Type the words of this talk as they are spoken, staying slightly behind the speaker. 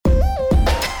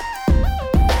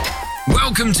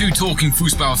Welcome to Talking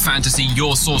Fußball Fantasy,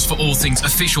 your source for all things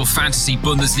official fantasy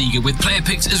Bundesliga, with player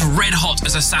picks as red hot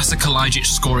as a Sasa Kalajic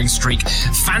scoring streak,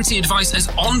 fancy advice as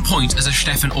on point as a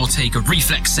Stefan Ortega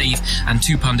reflex save, and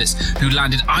two pundits who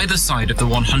landed either side of the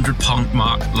 100-point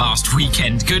mark last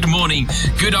weekend. Good morning,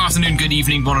 good afternoon, good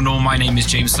evening, one and all. My name is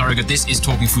James Thorogood. This is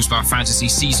Talking Fußball Fantasy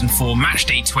Season 4, Match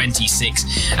Day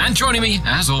 26. And joining me,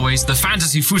 as always, the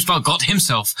fantasy Fußball god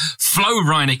himself, Flo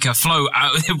Reinecker. Flo,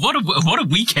 what a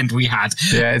weekend we had.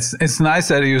 Yeah, it's nice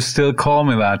that you still call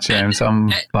me that, James.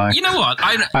 I'm like, you know what?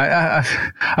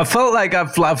 I felt like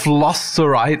I've lost the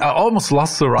right. I almost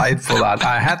lost the right for that.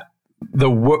 I had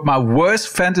my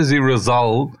worst fantasy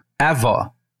result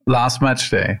ever last match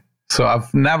day. So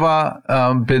I've never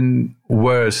been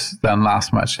worse than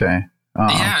last match day.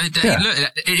 Look,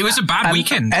 it was a bad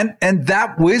weekend. And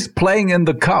that with playing in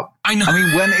the cup. I know. I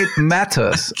mean, when it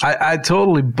matters, I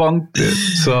totally bunked it.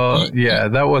 So yeah,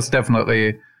 that was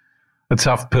definitely a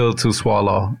tough pill to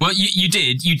swallow. Well, you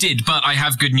did, but I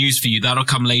have good news for you. That'll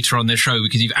come later on the show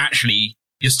because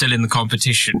you're still in the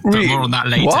competition. But Really? More on that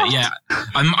later. What? Yeah,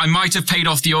 I might have paid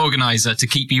off the organizer to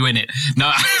keep you in it.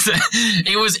 No,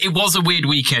 it was a weird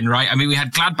weekend, right? I mean, we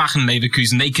had Gladbach and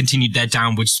Leverkusen. They continued their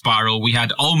downward spiral. We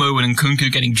had Olmo and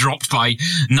Nkunku getting dropped by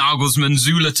Nagelsmann.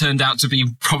 Zula turned out to be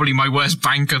probably my worst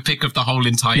banker pick of the whole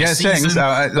entire season.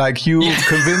 Thanks. You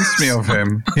convinced me of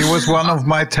him. He was one of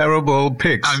my terrible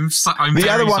picks. I'm the very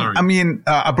other one, sorry. I mean,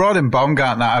 I brought in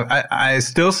Baumgartner. I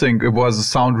still think it was a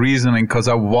sound reasoning because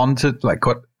I wanted,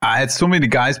 I had so many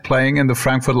guys playing in the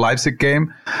Frankfurt-Leipzig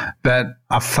game that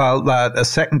I felt that a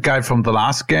second guy from the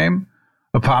last game,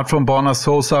 apart from Borna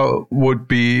Sosa, would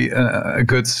be a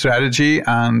good strategy.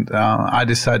 And I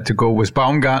decided to go with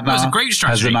Baumgartner. It was a great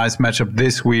strategy. Has a nice matchup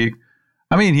this week.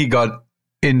 I mean, he got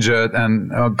injured and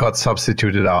got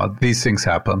substituted out. These things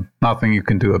happen. Nothing you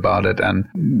can do about it. And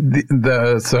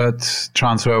the third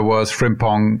transfer was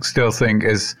Frimpong. Still think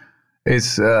is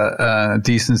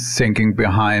decent thinking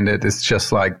behind it. It's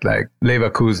just like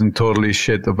Leverkusen totally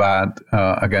shit the bed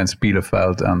against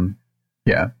Bielefeld. And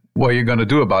yeah, what are you going to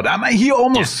do about it? I mean, he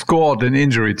almost scored in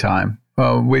injury time,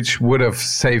 which would have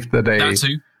saved the day. That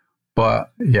too.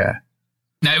 But yeah.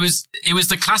 Now, it was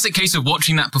the classic case of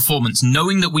watching that performance,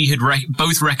 knowing that we had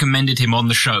both recommended him on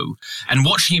the show, and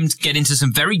watching him get into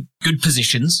some very good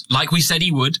positions, like we said he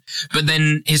would, but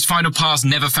then his final pass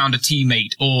never found a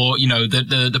teammate, or,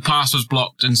 the pass was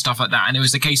blocked and stuff like that. And it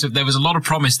was the case of there was a lot of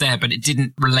promise there, but it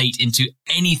didn't relate into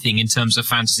anything in terms of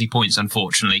fantasy points,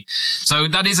 unfortunately. So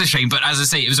that is a shame. But as I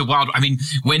say, it was a wild, I mean,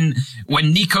 when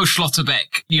Nico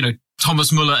Schlotterbeck,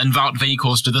 Thomas Muller and Wout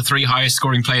Weghorst are the three highest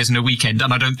scoring players in a weekend.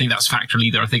 And I don't think that's factual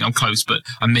either. I think I'm close, but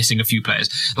I'm missing a few players.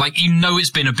 It's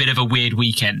been a bit of a weird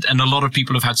weekend and a lot of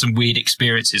people have had some weird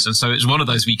experiences. And so it's one of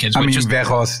those weekends.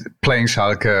 Weghorst playing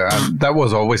Schalke, that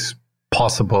was always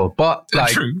possible. But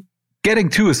true. Getting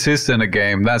 2 assists in a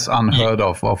game, that's unheard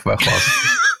of Weghorst.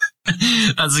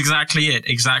 That's exactly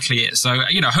it. So,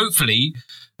 hopefully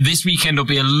this weekend will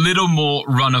be a little more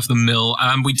run of the mill.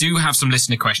 We do have some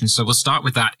listener questions, so we'll start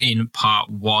with that in part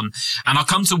 1. And I'll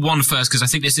come to one first because I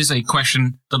think this is a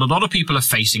question that a lot of people are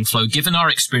facing, Flo, given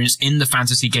our experience in the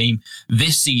fantasy game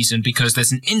this season, because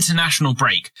there's an international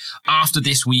break after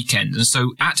this weekend. And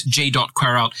so at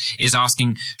j.queralt is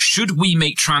asking, should we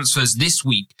make transfers this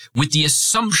week with the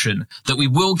assumption that we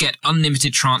will get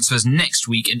unlimited transfers next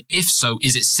week? And if so,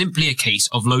 is it simply a case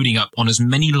of loading up on as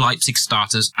many Leipzig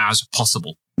starters as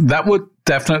possible? That would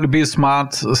definitely be a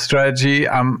smart strategy.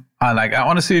 I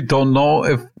honestly don't know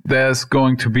if there's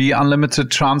going to be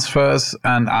unlimited transfers,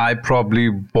 and I probably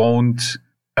won't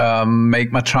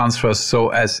make my transfers so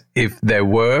as if there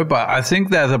were. But I think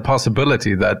there's a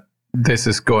possibility that this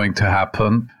is going to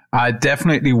happen. I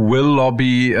definitely will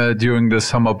lobby during the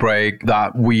summer break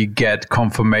that we get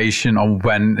confirmation on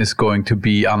when is going to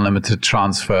be unlimited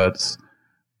transfers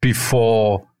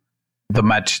before the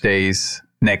match days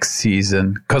next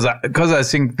season, because I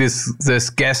think this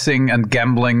guessing and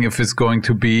gambling, if it's going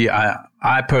to be,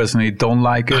 I personally don't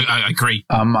like it. I agree.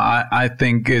 I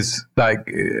think is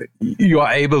you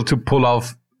are able to pull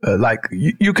off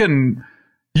you can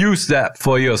use that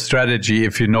for your strategy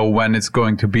if you know when it's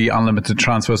going to be unlimited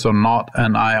transfers or not.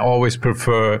 And I always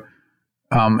prefer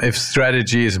if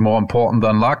strategy is more important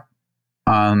than luck.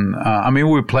 And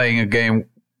we're playing a game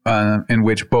in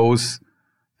which both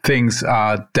things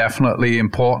are definitely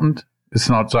important.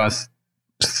 It's not just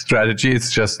strategy.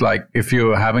 It's just if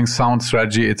you're having sound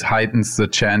strategy, it heightens the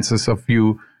chances of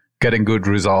you getting good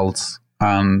results.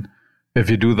 And if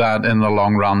you do that in the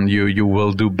long run, you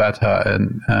will do better.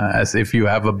 And as if you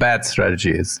have a bad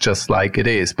strategy, it's just like it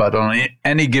is. But on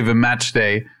any given match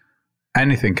day,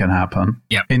 anything can happen.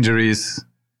 Yep. Injuries,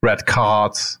 red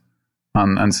cards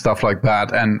and stuff like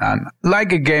that. And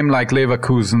like a game like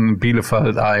Leverkusen,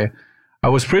 Bielefeld, I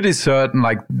was pretty certain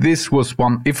like this was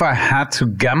one, if I had to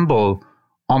gamble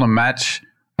on a match,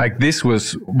 like this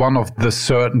was one of the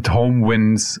certain home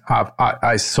wins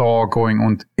I saw going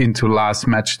on into last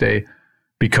match day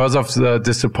because of the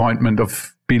disappointment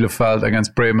of Bielefeld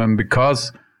against Bremen,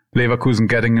 because Leverkusen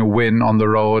getting a win on the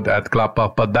road at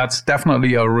Gladbach. But that's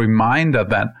definitely a reminder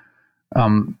that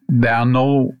there are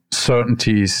no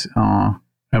certainties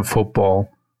in football.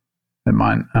 In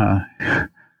mine,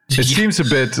 it seems a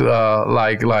bit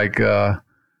like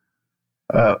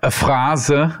a phrase.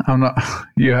 I'm not.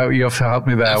 You have to help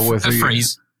me there with a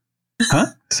phrase. Huh?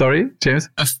 Sorry, James.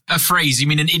 A phrase? You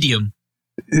mean an idiom?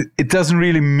 It doesn't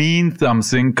really mean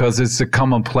something because it's a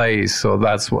commonplace. So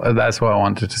that's what I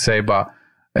wanted to say. But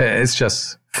it's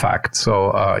just fact.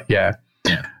 So yeah.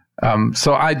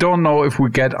 So I don't know if we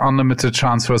get unlimited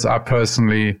transfers. I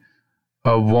personally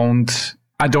won't.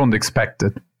 I don't expect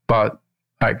it. But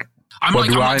like. I'm what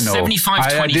like, do I'm I know? 75-25.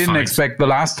 I didn't expect the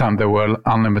last time there were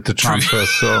unlimited transfers.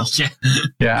 So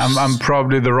yeah, I'm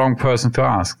probably the wrong person to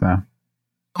ask there.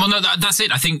 Well, no, that's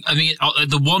it. I mean,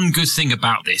 the one good thing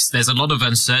about this, there's a lot of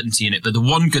uncertainty in it, but the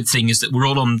one good thing is that we're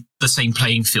all on the same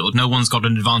playing field. No one's got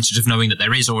an advantage of knowing that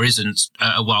there is or isn't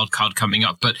a wild card coming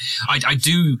up. But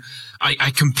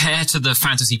I compare to the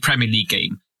Fantasy Premier League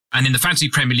game. And in the Fantasy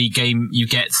Premier League game, you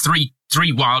get three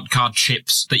wild card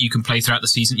chips that you can play throughout the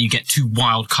season. You get 2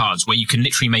 wild cards where you can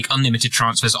literally make unlimited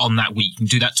transfers on that week. You can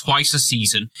do that twice a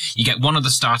season. You get one at the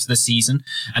start of the season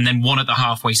and then one at the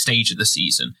halfway stage of the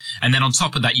season. And then on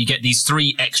top of that, you get these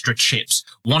 3 extra chips.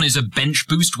 One is a bench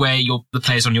boost where the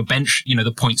players on your bench,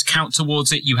 the points count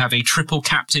towards it. You have a triple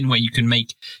captain where you can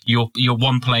make your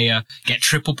one player get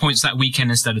triple points that weekend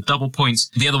instead of double points.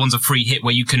 The other one's a free hit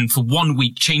where you can, for 1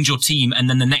 week, change your team and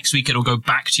then the next week it'll go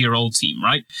back to your old team,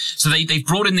 right? So they've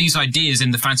brought in these ideas in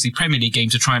the Fantasy Premier League game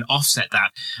to try and offset that.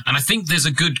 And I think there's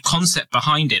a good concept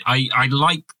behind it. I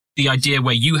like the idea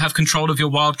where you have control of your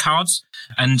wild cards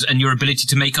and your ability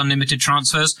to make unlimited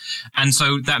transfers. And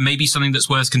so that may be something that's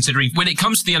worth considering. When it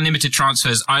comes to the unlimited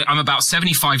transfers, I'm about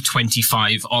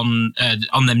 75-25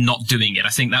 on them not doing it. I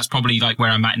think that's probably like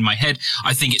where I'm at in my head.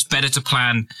 I think it's better to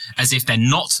plan as if they're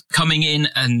not coming in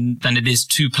than it is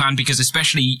to plan, because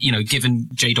especially, given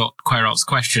J. Queralt's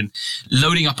question,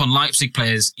 loading up on Leipzig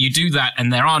players, you do that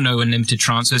and there are no unlimited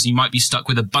transfers. You might be stuck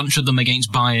with a bunch of them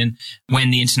against Bayern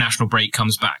when the international break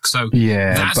comes back. So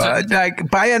yeah, but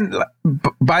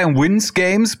Bayern wins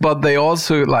games, but they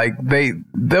also the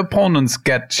opponents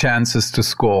get chances to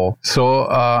score. So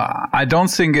I don't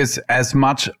think it's as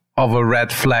much of a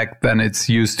red flag than it's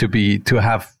used to be to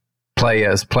have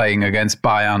players playing against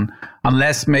Bayern,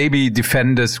 unless maybe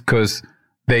defenders, because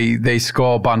they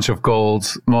score a bunch of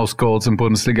goals, most goals in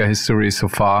Bundesliga history so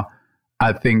far,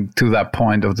 I think, to that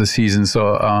point of the season.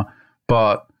 So,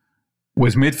 but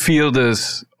with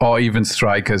midfielders or even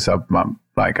strikers, I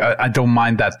don't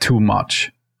mind that too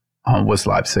much with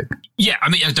Leipzig. Yeah, I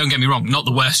mean, don't get me wrong, not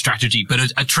the worst strategy, but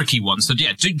a tricky one. So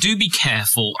yeah, do be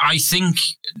careful. I think,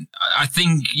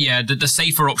 yeah, the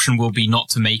safer option will be not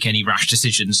to make any rash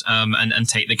decisions, and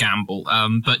take the gamble.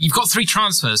 But you've got 3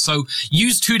 transfers, so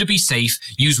use 2 to be safe,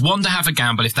 use 1 to have a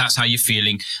gamble if that's how you're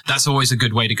feeling. That's always a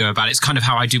good way to go about it. It's kind of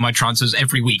how I do my transfers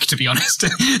every week, to be honest.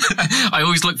 I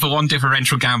always look for 1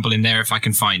 differential gamble in there if I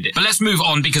can find it. But let's move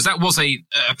on, because that was a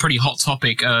pretty hot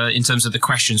topic, in terms of the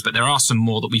questions, but there are some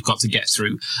more that we've got to get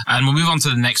through. And we'll move on to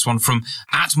the next one from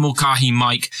 @Mulcahy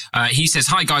Mike. He says,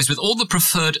 hi guys, with all the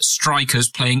preferred strikers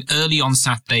playing early on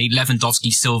Saturday,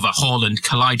 Lewandowski, Silva, Haaland,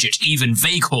 Kalajdzic, even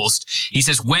Weghorst, he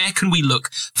says, where can we look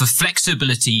for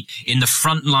flexibility in the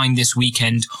front line this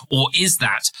weekend, or is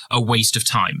that a waste of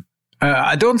time?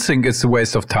 I don't think it's a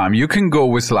waste of time. You can go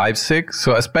with Leipzig.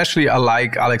 So especially I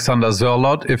like Alexander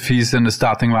Sørloth if he's in the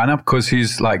starting lineup, because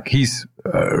he's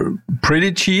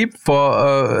pretty cheap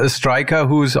for a striker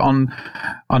who's on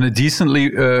a decently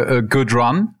good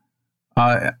run.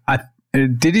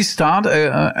 Did he start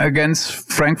against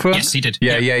Frankfurt? Yes, he did.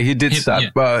 Yeah, he did start.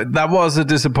 Yeah. That was a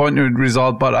disappointing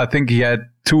result, but I think he had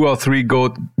 2 or 3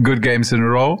 good games in a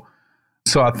row.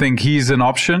 So I think he's an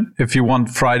option if you want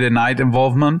Friday night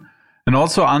involvement. And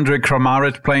also Andre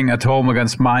Kramaric playing at home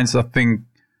against Mainz, I think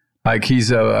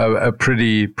he's a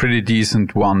pretty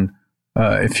decent one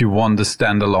if you want the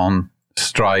standalone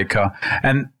striker.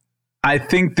 And I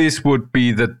think this would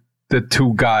be the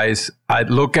 2 guys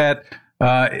I'd look at.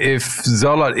 If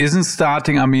Sørloth isn't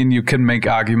starting, I mean, you can make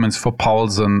arguments for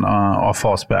Poulsen or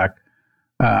Forsberg.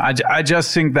 I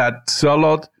just think that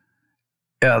Sørloth,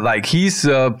 he's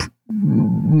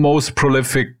most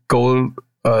prolific goal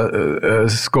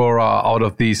scorer out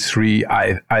of these three.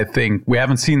 I think we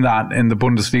haven't seen that in the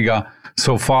Bundesliga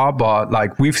so far, but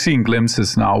like we've seen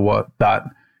glimpses now that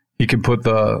he can put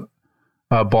the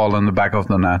ball in the back of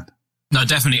the net. No,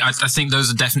 definitely. I think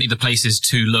those are definitely the places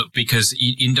to look, because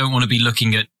you don't want to be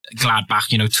looking at Gladbach,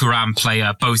 Thuram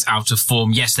player, both out of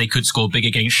form. Yes, they could score big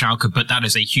against Schalke, but that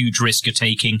is a huge risk you're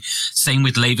taking. Same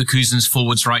with Leverkusen's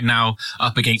forwards right now,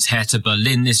 up against Hertha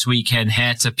Berlin this weekend.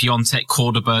 Hertha, Piontek,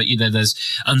 Cordoba, there's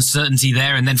uncertainty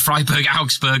there. And then Freiburg,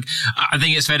 Augsburg. I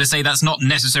think it's fair to say that's not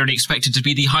necessarily expected to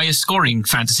be the highest scoring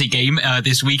fantasy game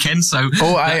this weekend. So,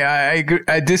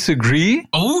 I disagree.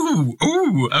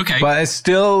 Okay. But I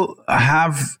still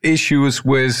have issues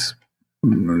with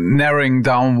narrowing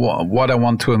down what I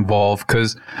want to involve,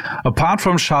 because apart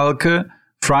from Schalke,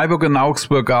 Freiburg and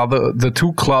Augsburg are the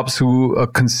two clubs who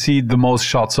concede the most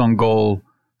shots on goal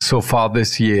so far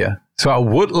this year. So I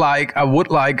would like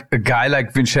a guy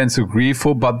like Vincenzo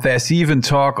Grifo, but there's even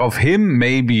talk of him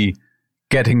maybe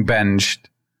getting benched,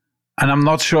 and I'm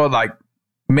not sure. Like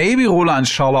maybe Roland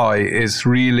Scholloy is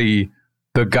really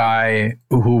the guy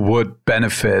who would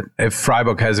benefit if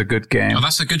Freiburg has a good game. Oh,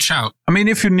 that's a good shout. I mean,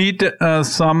 if you need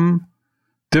some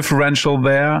differential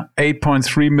there,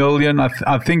 8.3 million,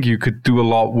 I think you could do a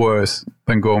lot worse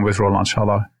than going with Roland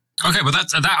Scholloy. Okay, well,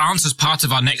 that answers part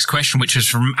of our next question, which is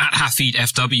from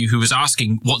 @HafidFW, who was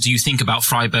asking, what do you think about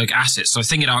Freiburg assets? So I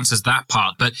think it answers that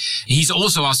part. But he's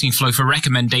also asking, Flo, for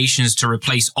recommendations to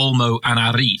replace Olmo and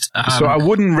Arid. So I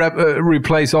wouldn't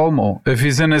replace Olmo. If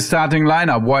he's in a starting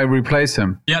lineup, why replace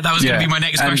him? Yeah, that was going to be my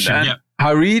next question. And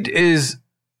Arid is,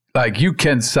 like, you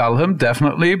can sell him,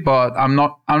 definitely, but I'm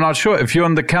not sure. If you're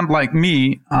in the camp like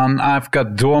me, and I've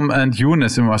got Durm and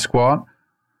Younes in my squad,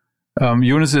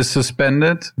 Younes is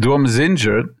suspended. Durm is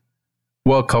injured.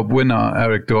 World Cup winner,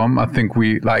 Eric Durm. I think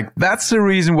that's the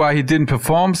reason why he didn't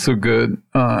perform so good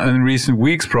in recent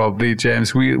weeks, probably,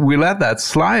 James. We let that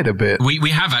slide a bit. We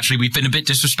have actually. We've been a bit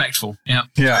disrespectful. Yeah.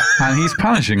 Yeah, and he's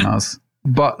punishing us.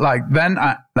 But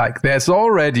there's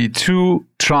already 2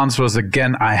 transfers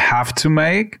again I have to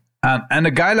make. And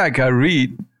a guy like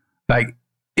Arid,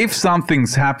 if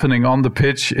something's happening on the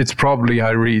pitch, it's probably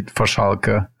Arid for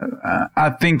Schalke. I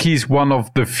think he's one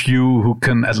of the few who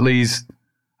can at least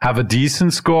have a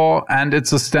decent score, and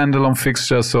it's a standalone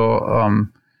fixture. So,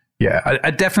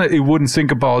 I definitely wouldn't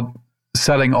think about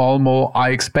selling Olmo. I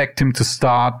expect him to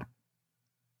start.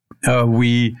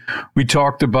 We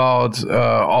talked about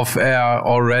off air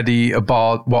already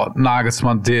about what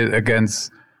Nagelsmann did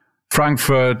against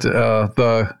Frankfurt,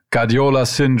 the Guardiola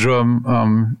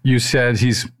syndrome. You said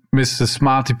he's Mr.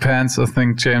 Smarty Pants, I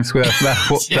think, James.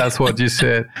 That's what you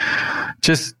said.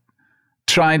 Just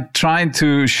trying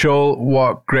to show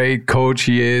what great coach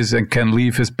he is and can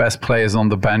leave his best players on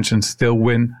the bench and still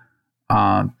win.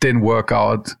 Didn't work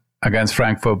out against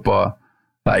Frankfurt, but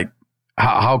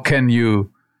how can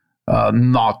you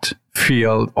not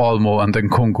field Olmo and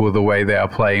Nkunku the way they are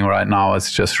playing right now?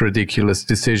 It's just ridiculous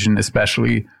decision,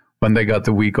 especially when they got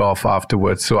the week off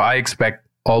afterwards. So I expect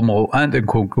Olmo and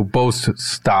Nkunku both to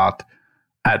start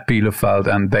at Bielefeld,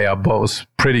 and they are both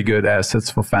pretty good assets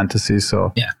for fantasy.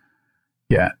 So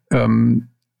yeah.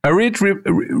 Arid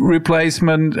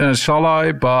replacement,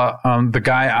 Scholloy, but the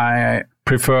guy I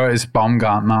prefer is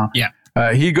Baumgartner. Yeah.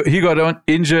 He got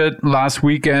injured last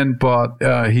weekend, but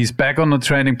he's back on the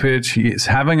training pitch. He is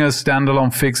having a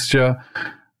standalone fixture.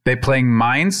 They're playing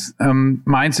Mainz.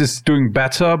 Mainz is doing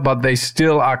better, but they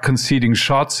still are conceding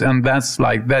shots, and that's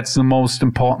the most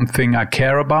important thing I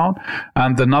care about.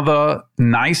 And another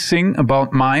nice thing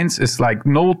about Mainz is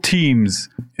no teams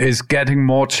is getting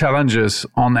more challenges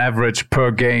on average per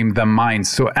game than Mainz.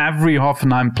 So every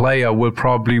Hoffenheim player will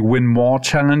probably win more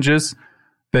challenges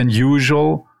than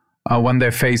usual when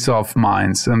they face off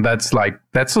Mainz, and that's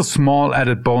a small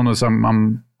added bonus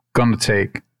I'm gonna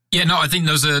take. Yeah, no, I think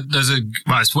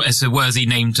it's a worthy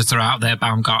name to throw out there,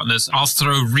 Baumgartner's. I'll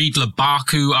throw Riedler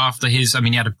Baku after he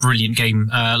had a brilliant game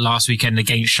last weekend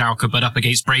against Schalke, but up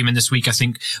against Bremen this week, I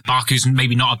think Baku's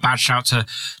maybe not a bad shout to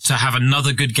have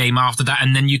another good game after that.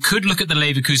 And then you could look at the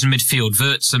Leverkusen midfield,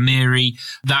 Wirtz, Amiri.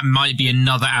 That might be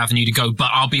another avenue to go, but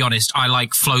I'll be honest, I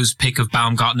like Flo's pick of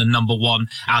Baumgartner number 1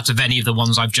 out of any of the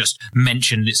ones I've just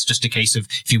mentioned. It's just a case of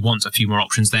if you want a few more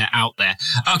options, they're out there.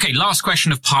 Okay, last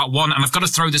question of part 1, and I've got to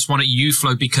throw this one at you,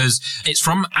 Flo, because it's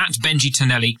from @Benji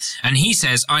Tonelli, and he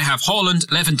says, I have Haaland,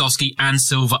 Lewandowski and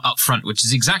Silva up front, which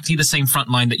is exactly the same front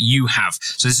line that you have.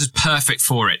 So this is perfect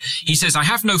for it. He says, I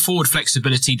have no forward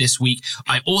flexibility this week.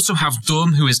 I also have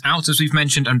Durm, who is out, as we've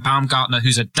mentioned, and Baumgartner,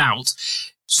 who's a doubt.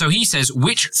 So he says,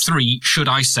 which 3 should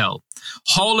I sell?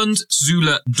 Haaland,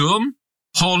 Zule, Durm,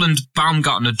 Haaland,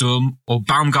 Baumgartner, Durm, or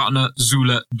Baumgartner,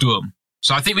 Zule, Durm?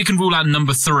 So I think we can rule out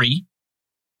number 3.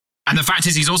 And the fact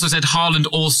is, he's also said Haaland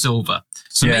or Silva.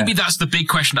 So maybe that's the big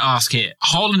question to ask here.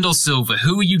 Haaland or Silva,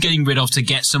 who are you getting rid of to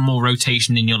get some more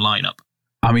rotation in your lineup?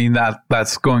 I mean,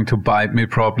 that's going to bite me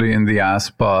probably in the ass,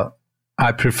 but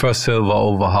I prefer Silva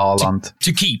over Haaland.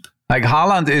 To keep. Like,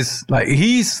 Haaland is, like,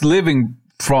 he's living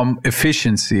from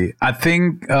efficiency. I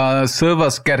think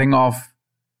Silva's getting off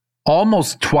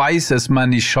almost twice as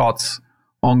many shots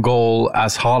on goal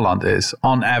as Haaland is,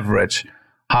 on average.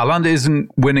 Haaland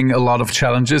isn't winning a lot of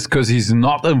challenges because he's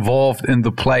not involved in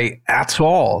the play at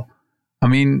all. I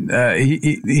mean,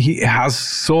 he has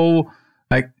so,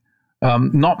 like,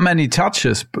 not many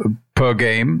touches per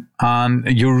game, and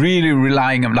you're really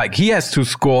relying on, like, he has to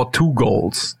score 2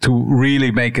 goals to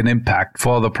really make an impact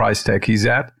for the price tag he's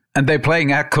at. And they're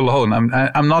playing at Cologne.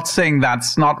 I'm not saying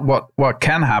that's not what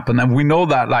can happen, and we know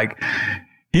that, like,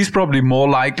 he's probably more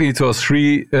likely to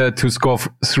score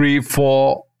 3,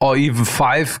 4, or even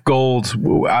 5 goals.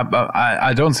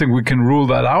 I don't think we can rule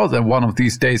that out at one of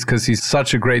these days because he's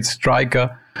such a great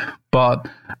striker. But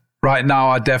right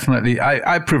now, I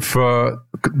prefer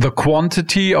the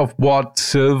quantity of what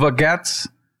Silva gets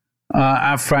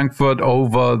at Frankfurt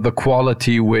over the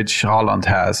quality which Haaland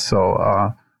has.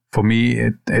 So for me,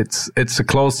 it's a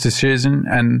close decision.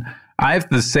 And I have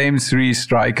the same 3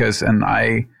 strikers, and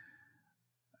I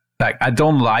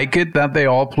don't like it that they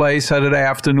all play Saturday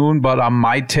afternoon, but I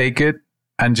might take it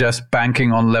and just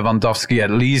banking on Lewandowski at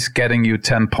least getting you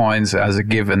 10 points as a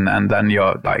given, and then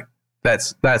you're like,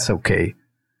 that's okay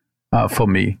for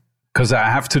me, because I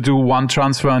have to do 1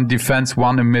 transfer in defense,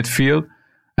 1 in midfield,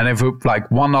 and if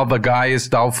like one other guy is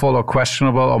doubtful or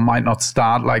questionable or might not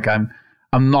start, like I'm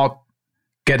not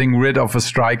getting rid of a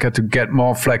striker to get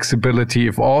more flexibility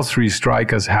if all 3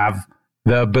 strikers have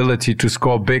the ability to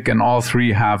score big and all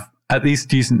 3 have at least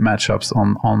decent matchups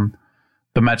on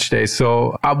the match day.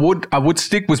 So I would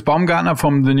stick with Baumgartner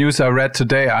from the news I read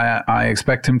today. I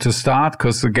expect him to start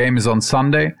because the game is on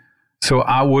Sunday. So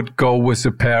I would go with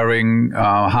the pairing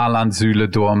Haaland, Süle,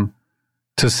 Durm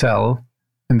to sell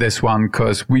in this one,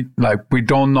 because we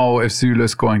don't know if Süle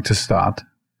is going to start.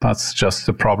 That's just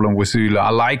the problem with Süle.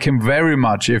 I like him very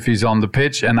much if he's on the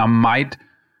pitch, and I might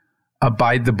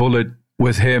bite the bullet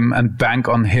with him and bank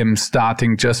on him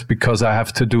starting just because I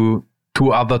have to do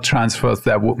 2 other transfers.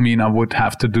 That would mean I would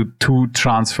have to do 2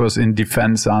 transfers in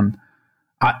defense, and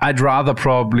I'd rather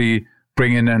probably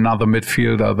bring in another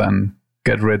midfielder than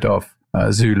get rid of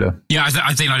Süle. Yeah,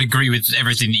 I think I'd agree with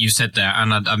everything that you said there,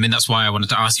 and I mean that's why I wanted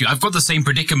to ask you. I've got the same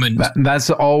predicament. That's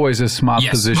always a smart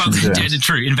position. Well,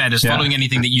 true. In fairness, following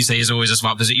anything that you say is always a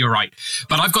smart position. You're right,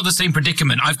 but I've got the same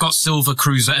predicament. I've got Silva,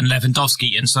 Kruse, and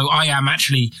Lewandowski, and so I am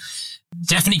actually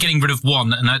definitely getting rid of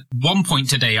 1. And at one point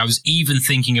today, I was even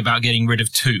thinking about getting rid of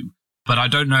 2, but I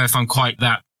don't know if I'm quite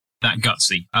that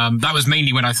gutsy. That was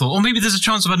mainly when I thought, maybe there's a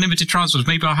chance of unlimited transfers.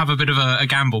 Maybe I'll have a bit of a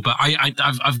gamble. But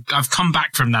I've come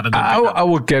back from that a little bit. I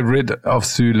would get rid of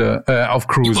Süle, of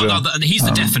Kruse. Well, he's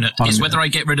the definite. It's whether I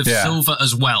get rid of Silva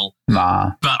as well.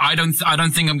 Nah. But I don't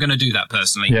think I'm going to do that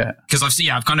personally. Yeah. Because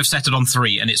I've kind of set it on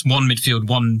 3, and it's 1 midfield,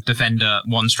 1 defender,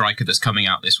 1 striker that's coming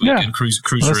out this week, and Kruse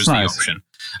is the option.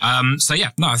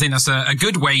 I think that's a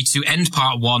good way to end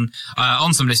part 1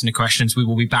 on some listener questions. We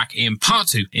will be back in part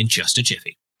 2 in just a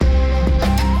jiffy.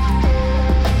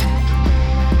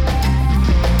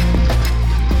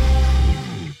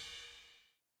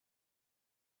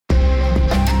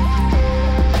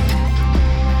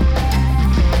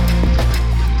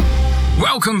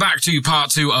 Welcome back to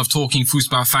part 2 of Talking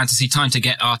Fußball Fantasy. Time to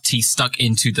get our teeth stuck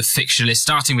into the fixture list,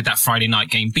 starting with that Friday night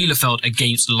game, Bielefeld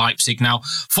against Leipzig. Now,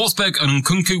 Forsberg and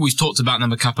Nkunku, we've talked about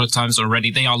them a couple of times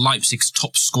already. They are Leipzig's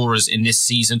top scorers in this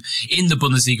season in the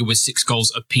Bundesliga with 6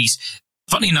 goals apiece.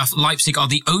 Funny enough, Leipzig are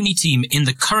the only team in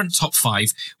the current top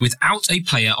 5 without a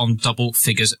player on double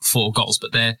figures for goals,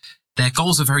 but their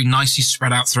goals are very nicely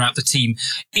spread out throughout the team.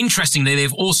 Interestingly,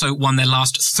 they've also won their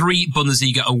last 3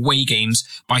 Bundesliga away games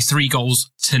by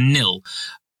 3-0.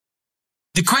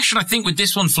 The question, I think, with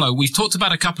this one, Flo, we've talked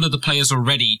about a couple of the players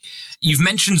already. You've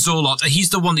mentioned Zorlot. He's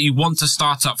the one that you want to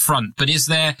start up front. But is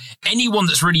there anyone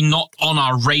that's really not on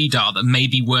our radar that may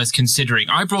be worth considering?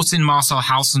 I brought in Marcel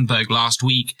Hausenberg last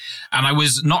week, and I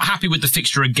was not happy with the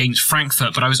fixture against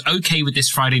Frankfurt, but I was okay with this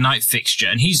Friday night fixture.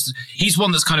 And he's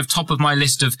one that's kind of top of my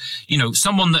list of,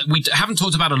 someone that we haven't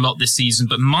talked about a lot this season,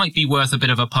 but might be worth a bit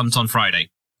of a punt on Friday.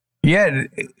 Yeah,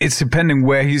 it's depending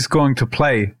where he's going to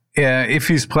play. If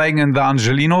he's playing in the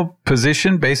Angelino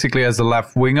position, basically as a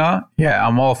left winger,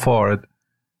 I'm all for it.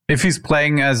 If he's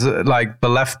playing as like the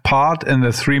left part in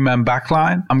the 3-man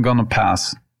backline, I'm going to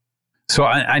pass. So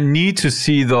I need to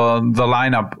see the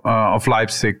lineup of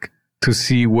Leipzig to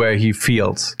see where he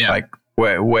feels, like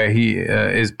where he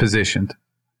is positioned.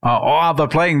 Or are they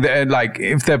playing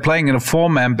if they're playing in a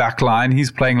 4-man back line,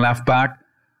 he's playing left back.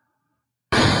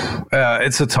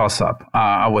 It's a toss-up,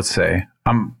 I would say.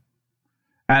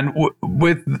 And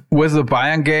with the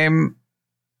Bayern game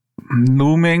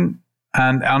looming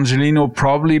and Angelino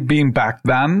probably being back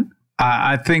then,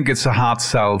 I think it's a hard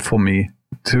sell for me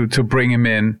to bring him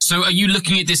in. So are you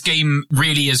looking at this game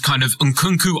really as kind of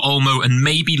Nkunku, Olmo, and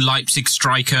maybe Leipzig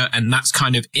striker, and that's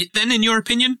kind of it then, in your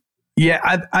opinion?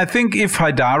 Yeah, I think if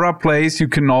Haidara plays, you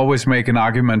can always make an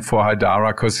argument for Haidara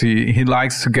because he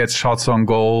likes to get shots on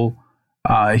goal.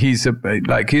 He's a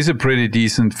pretty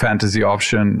decent fantasy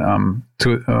option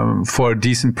for a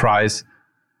decent price.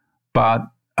 But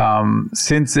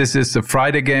since this is the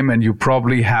Friday game and you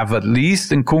probably have at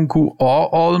least Nkunku or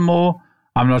Olmo,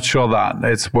 I'm not sure that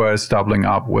it's worth doubling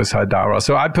up with Haidara.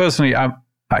 So I personally, I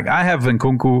have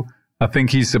Nkunku. I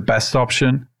think he's the best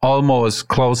option. Olmo is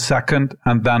close second,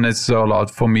 and then it's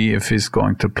Zerlot for me if he's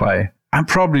going to play. I'm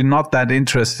probably not that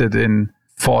interested in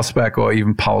Forsberg or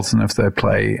even Paulsen if they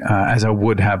play, as I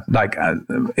would have.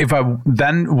 If I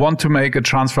then want to make a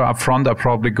transfer up front, I'd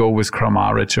probably go with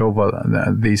Kramaric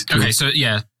over these two. Okay, so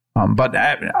yeah. But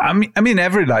I mean,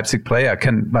 every Leipzig player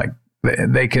can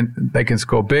they can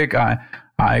score big. I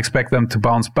expect them to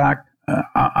bounce back.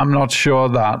 I'm not sure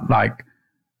that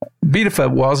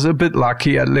Bielefeld was a bit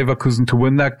lucky at Leverkusen to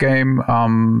win that game.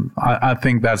 I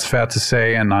think that's fair to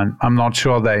say, and I'm not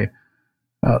sure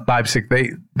Leipzig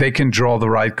they can draw the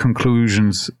right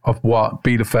conclusions of what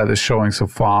Bielefeld is showing so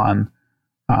far, and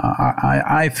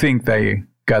I think they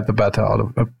get the better out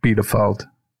of Bielefeld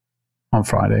on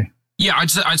Friday. Yeah,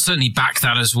 I'd certainly back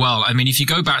that as well. I mean, if you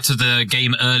go back to the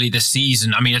game early this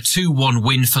season, I mean, a 2-1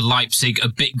 win for Leipzig, a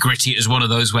bit gritty. It was one of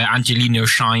those where Angelino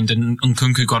shined and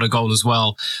Nkunku got a goal as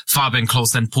well. Fabian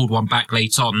Klos then pulled one back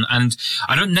late on. And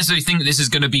I don't necessarily think this is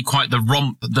going to be quite the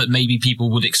romp that maybe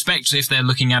people would expect if they're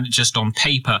looking at it just on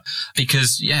paper.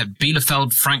 Because, yeah,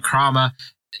 Bielefeld, Frank Kramer,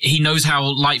 he knows how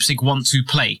Leipzig want to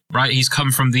play, right? He's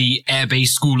come from the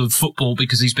air-based school of football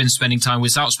because he's been spending time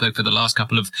with Salzburg for the last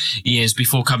couple of years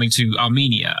before coming to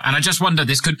Armenia. And I just wonder,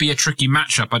 this could be a tricky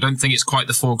matchup. I don't think it's quite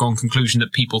the foregone conclusion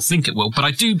that people think it will, but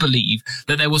I do believe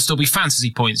that there will still be fantasy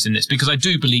points in this because I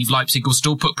do believe Leipzig will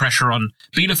still put pressure on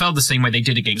Bielefeld the same way they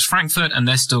did against Frankfurt, and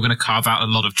they're still going to carve out a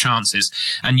lot of chances.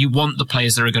 And you want the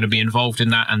players that are going to be involved in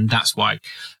that, and that's why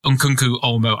Nkunku,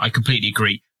 Olmo, I completely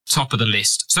agree. Top of the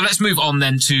list. So let's move on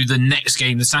then to the next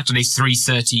game, the Saturday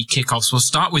 3:30 kickoffs. We'll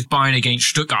start with Bayern against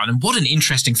Stuttgart. And what an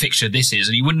interesting fixture this is.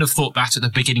 And you wouldn't have thought that at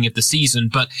the beginning of the season,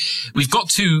 but we've got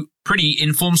two pretty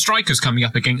informed strikers coming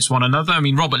up against one another. I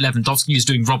mean, Robert Lewandowski is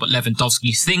doing Robert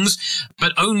Lewandowski things,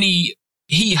 but only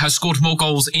he has scored more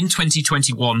goals in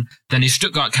 2021 than his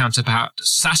Stuttgart counterpart,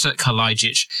 Sasa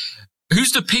Kalajic.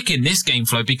 Who's the pick in this game,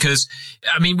 Flo? Because,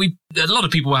 I mean, a lot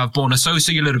of people have Borna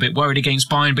Sosa. You're a little bit worried against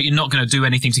Bayern, but you're not going to do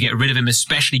anything to get rid of him,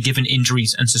 especially given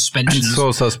injuries and suspensions. And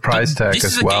Sosa's price tag as well.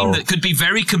 This is a game that could be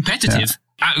very competitive.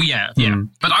 Yeah.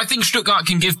 But I think Stuttgart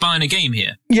can give Bayern a game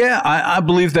here. Yeah, I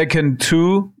believe they can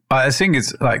too. I think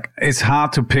it's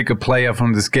hard to pick a player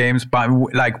from these games, but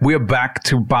we're back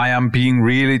to Bayern being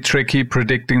really tricky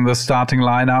predicting the starting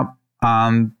lineup.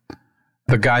 And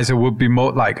the guys who would be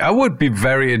I would be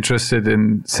very interested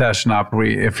in Serge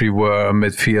Gnabry if he were a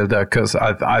midfielder, because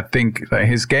I think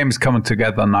his game is coming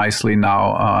together nicely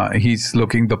now. He's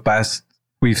looking the best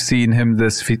we've seen him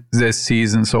this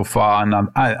season so far, and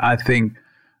I think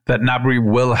that Gnabry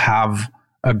will have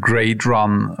a great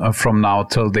run from now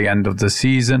till the end of the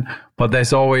season. But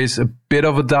there's always a bit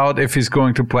of a doubt if he's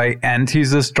going to play, and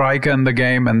he's a striker in the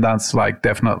game, and that's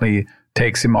definitely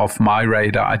takes him off my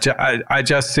radar. I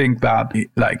just think that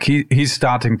he's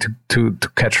starting to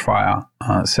catch fire,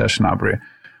 Serge Gnabry.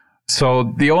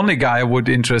 So the only guy would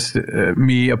interest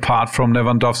me apart from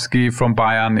Lewandowski from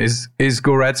Bayern is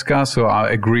Goretzka. So I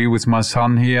agree with my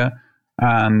son here,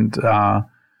 and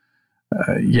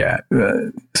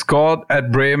scored at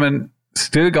Bremen.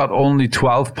 Still got only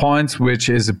 12 points, which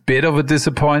is a bit of a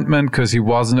disappointment because he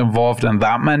wasn't involved in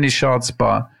that many shots,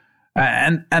 but.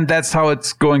 And that's how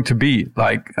it's going to be.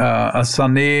 A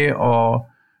Sané or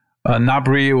a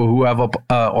Gnabry or whoever,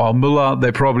 or Müller, they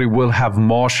probably will have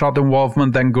more shot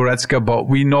involvement than Goretzka. But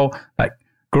we know,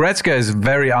 Goretzka is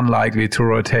very unlikely to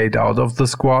rotate out of the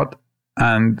squad.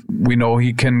 And we know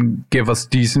he can give us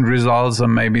decent results.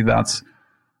 And maybe that's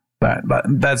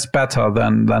better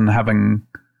than having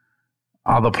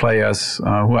other players who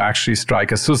are actually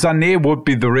strikers. So Sané would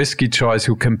be the risky choice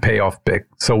who can pay off big.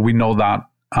 So we know that.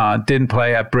 Didn't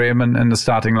play at Bremen in the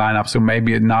starting lineup, so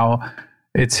maybe now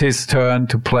it's his turn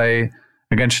to play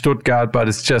against Stuttgart, but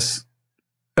it's just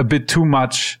a bit too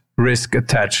much risk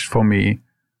attached for me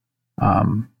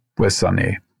with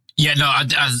Sané. Yeah, no,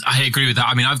 I agree with that.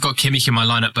 I mean, I've got Kimmich in my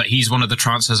lineup, but he's one of the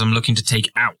transfers I'm looking to take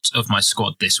out of my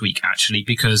squad this week, actually,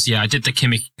 because, I did the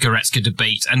Kimmich-Goretzka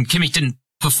debate, and Kimmich didn't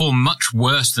perform much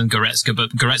worse than Goretzka,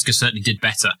 but Goretzka certainly did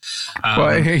better.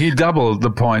 Well, he doubled the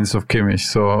points of Kimmich,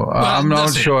 so I'm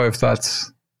not sure if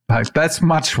that's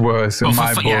much worse in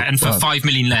my book. Yeah, and for 5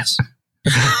 million less.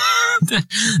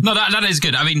 No, that is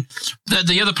good. I mean,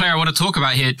 the other player I want to talk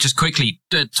about here, just quickly,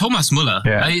 Thomas Muller.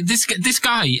 Yeah. This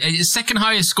guy is second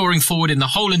highest scoring forward in the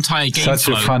whole entire game. Such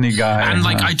a funny guy. And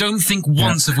I don't think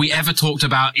once have we ever talked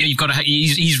about,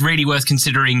 he's really worth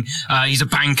considering. He's a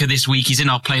banker this week. He's in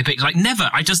our player picks. Never.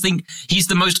 I just think he's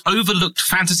the most overlooked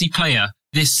fantasy player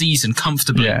this season,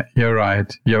 comfortably. Yeah, you're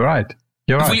right.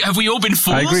 Have we all been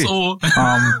fools? I agree. Or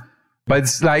But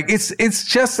it's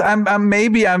just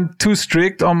I'm too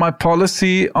strict on my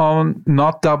policy on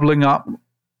not doubling up,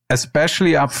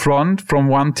 especially up front from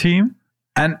one team.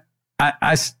 And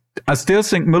I still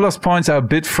think Müller's points are a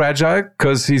bit fragile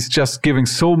because he's just giving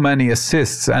so many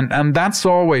assists, and that's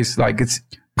always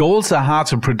goals are hard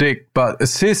to predict, but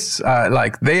assists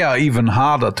they are even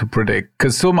harder to predict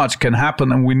because so much can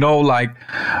happen, and we know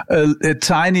a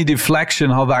tiny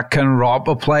deflection how that can rob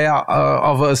a player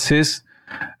of an assist.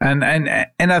 And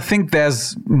I think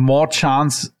there's more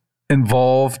chance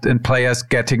involved in players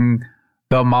getting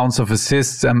the amounts of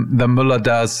assists than Müller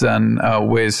does, and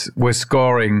with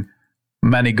scoring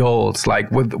many goals.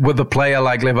 Like with a player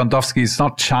like Lewandowski, it's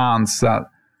not chance that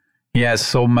he has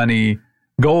so many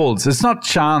goals. It's not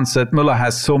chance that Müller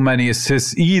has so many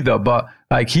assists either. But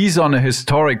he's on a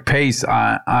historic pace.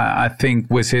 I think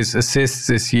with his assists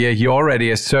this year, he already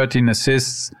has 13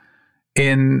 assists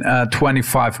in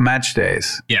 25 match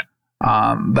days. Yeah.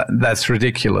 That's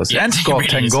ridiculous. Yeah, and scored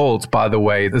 10 goals, by the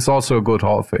way. That's also a good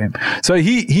haul for him. So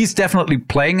he's definitely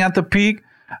playing at the peak,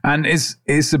 and is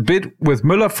a bit with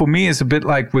Müller, for me, is a bit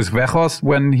like with Weghorst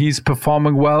when he's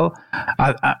performing well.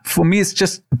 For me, it's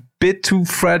just a bit too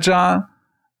fragile,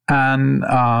 and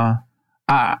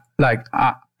I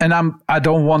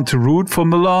don't want to root for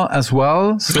Müller as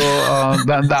well. So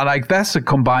that's a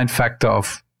combined factor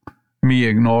of me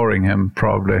ignoring him,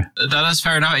 probably. That's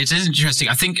fair enough. It is interesting.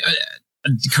 I think,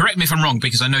 correct me if I'm wrong,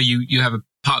 because I know you have a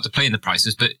part to play in the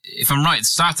prices, but if I'm right, at the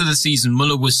start of the season,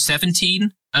 Müller was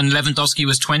 17 and Lewandowski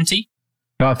was 20.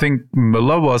 No, I think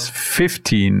Müller was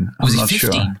 15. Was he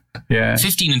 15? Sure. Yeah.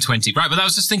 15 and 20. Right, but I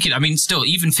was just thinking, I mean, still,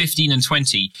 even 15 and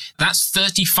 20, that's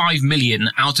 35 million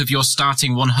out of your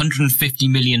starting 150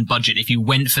 million budget if you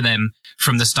went for them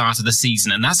from the start of the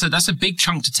season. And that's a big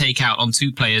chunk to take out on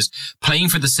two players playing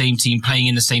for the same team, playing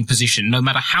in the same position, no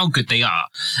matter how good they are.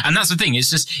 And that's the thing.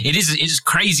 It is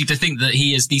crazy to think that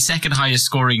he is the second highest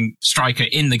scoring striker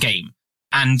in the game.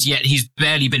 And yet he's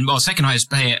barely been, second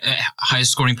highest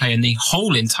scoring player in the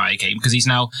whole entire game, because he's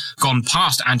now gone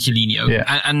past Angelino.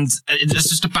 Yeah. And it's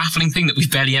just a baffling thing that we've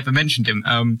barely ever mentioned him.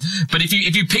 But if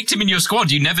you picked him in your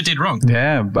squad, you never did wrong.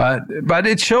 Yeah, but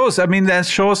it shows, that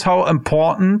shows how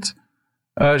important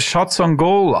shots on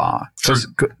goal are. Because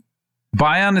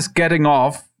Bayern is getting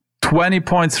off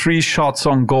 20.3 shots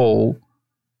on goal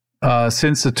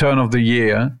since the turn of the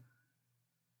year.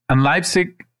 And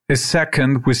Leipzig is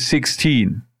second with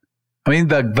 16.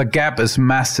 The gap is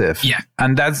massive. Yeah.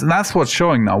 And that's what's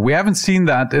showing now. We haven't seen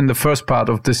that in the first part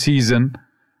of the season.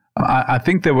 I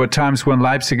think there were times when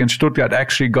Leipzig and Stuttgart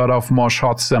actually got off more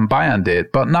shots than Bayern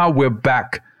did. But now we're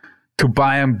back to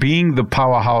Bayern being the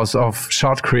powerhouse of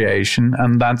shot creation,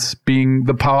 and that's being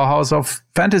the powerhouse of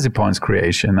fantasy points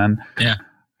creation. And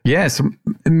yes,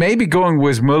 maybe going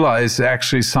with Müller is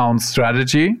actually sound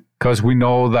strategy, because we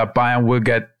know that Bayern will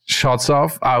get shots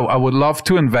off. I would love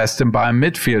to invest in Bayern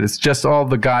midfield. It's just all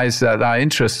the guys that are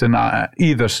interested in are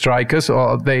either strikers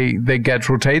or they get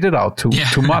rotated out too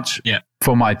much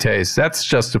for my taste. That's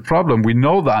just a problem. We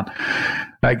know that.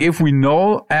 If we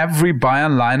know every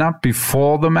Bayern lineup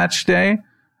before the match day,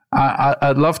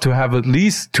 I'd love to have at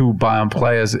least two Bayern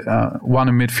players, one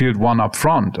in midfield, one up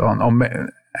front,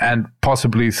 and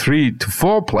possibly 3 to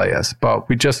 4 players, but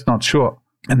we're just not sure.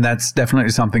 And that's definitely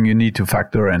something you need to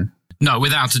factor in. No,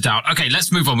 without a doubt. Okay,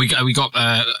 let's move on. We got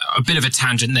a bit of a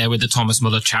tangent there with the Thomas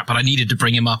Müller chat, but I needed to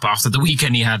bring him up after the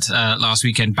weekend he had last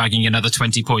weekend, bagging another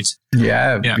 20 points.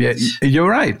 Yeah, you're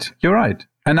right.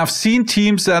 And I've seen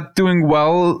teams that are doing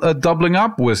well doubling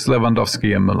up with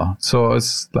Lewandowski and Müller. So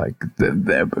it's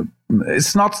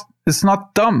it's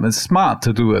not dumb. It's smart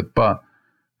to do it. But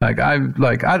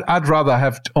I'd rather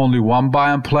have only one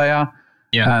Bayern player.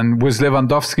 Yeah. And with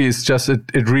Lewandowski, it's just,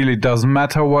 it really doesn't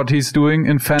matter what he's doing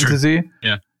in fantasy. True.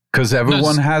 Yeah. Because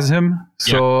everyone has him.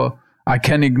 So I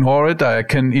can ignore it. I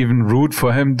can even root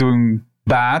for him doing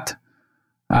bad.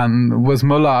 And with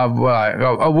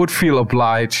Müller, I would feel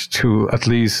obliged to at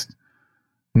least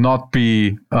not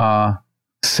be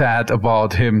sad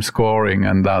about him scoring,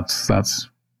 and that's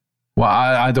well,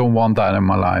 I don't want that in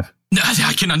my life. No,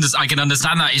 I can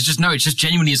understand that. It's just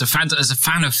genuinely as a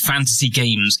fan of fantasy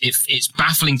games, it's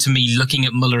baffling to me looking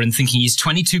at Müller and thinking he's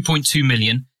 22.2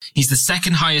 million. He's the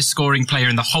second highest scoring player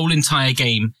in the whole entire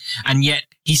game, and yet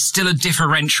he's still a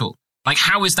differential. Like,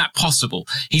 how is that possible?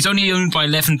 He's only owned by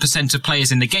 11% of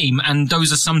players in the game, and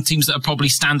those are some teams that are probably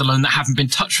standalone that haven't been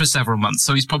touched for several months.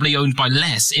 So he's probably owned by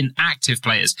less inactive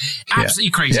players.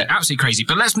 Absolutely crazy, absolutely crazy.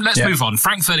 But let's move on.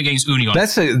 Frankfurt against Union.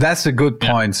 That's a good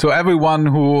point. So everyone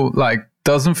who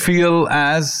doesn't feel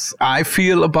as I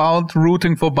feel about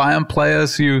rooting for Bayern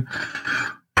players, you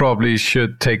probably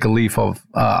should take a leaf out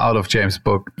of James'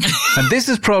 book. And this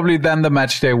is probably then the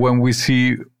match day when we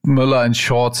see Müller in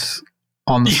shorts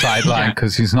on the sideline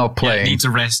because he's not playing. Needs a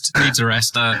rest.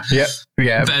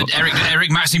 Yeah. But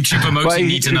Eric Maxim Choupo-Moting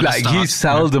needs another start. He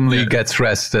seldomly gets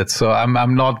rested, so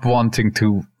I'm not wanting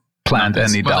to plant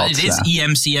any doubts. It is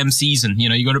EMCM season.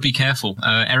 You got to be careful.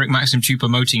 Eric Maxim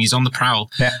Choupo-Moting is on the prowl,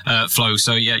 Flo.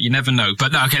 So you never know.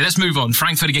 But no, okay, let's move on.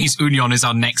 Frankfurt against Union is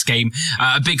our next game.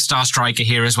 A big star striker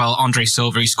here as well, Andre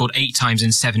Silva. He scored 8 times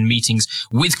in 7 meetings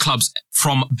with clubs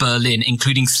from Berlin,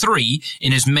 including 3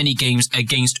 in as many games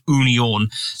against Union.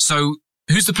 So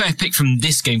who's the player pick from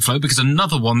this game, Flo? Because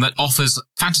another one that offers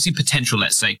fantasy potential,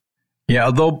 let's say. Yeah,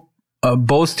 although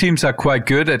both teams are quite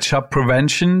good at shot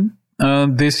prevention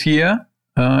this year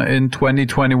in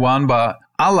 2021, but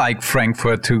I like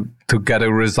Frankfurt to get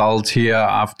a result here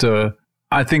after,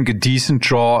 I think, a decent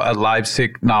draw at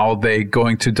Leipzig. Now they're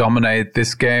going to dominate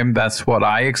this game. That's what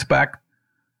I expect.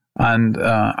 And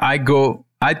I'd go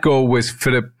with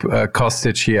Filip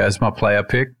Kostic here as my player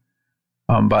pick.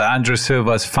 But Andre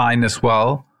Silva is fine as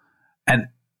well. And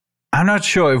I'm not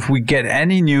sure if we get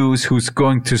any news who's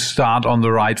going to start on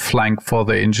the right flank for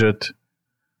the injured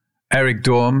Eric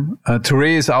Durm.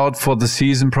 Touré is out for the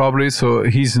season probably, so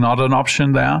he's not an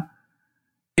option there.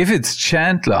 If it's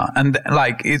Chandler, and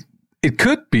it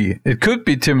could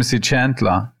be Timothy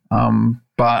Chandler, but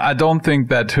I don't think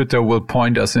that Hütter will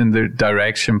point us in the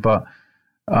direction. But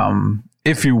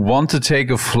if you want to take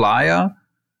a flyer,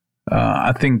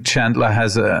 I think Chandler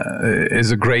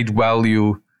is a great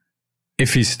value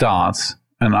if he starts,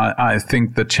 and I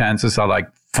think the chances are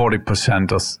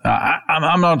 40%.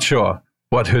 I'm not sure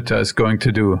what Hütter is going to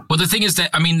do. Well, the thing is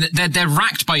that, they're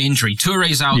racked by injury.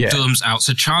 Touré's out, Durm's out,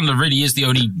 so Chandler really is the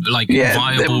only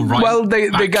viable right. Well,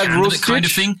 they got Rustic kind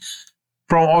of thing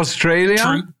from Australia.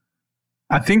 True.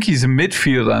 I think he's a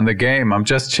midfielder in the game. I'm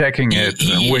just checking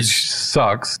which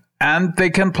sucks. And they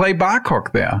can play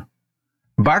Barkok there.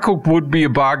 Barkok would be a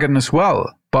bargain as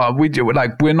well, but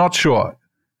we're not sure.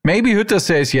 Maybe Hütter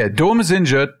says, Durm is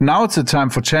injured. Now it's the time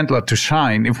for Chandler to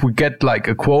shine. If we get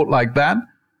a quote like that,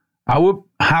 I would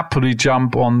happily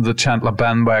jump on the Chandler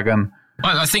bandwagon.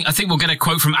 Well, I think we'll get a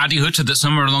quote from Adi Hütter that's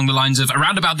somewhere along the lines of,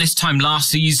 around about this time last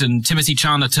season, Timothy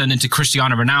Chandler turned into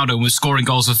Cristiano Ronaldo and was scoring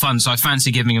goals for fun, so I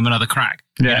fancy giving him another crack.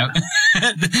 Yeah.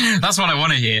 That's what I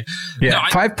want to hear. Yeah, no,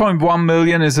 5.1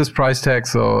 million is his price tag,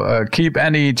 so keep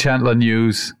any Chandler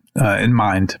news in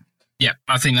mind. Yeah,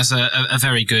 I think that's a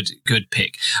very good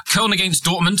pick. Köln against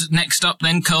Dortmund. Next up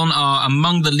then, Köln are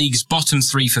among the league's bottom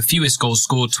 3 for fewest goals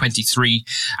scored, 23,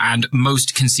 and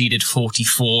most conceded,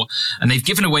 44. And they've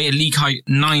given away a league-high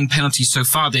 9 penalties so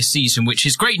far this season, which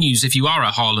is great news if you are a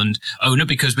Haaland owner,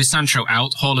 because with Sancho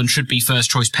out, Haaland should be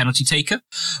first-choice penalty taker.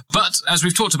 But, as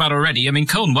we've talked about already,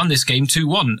 Köln won this game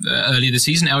 2-1 earlier this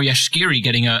season. Elyas Shqiri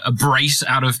getting a brace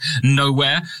out of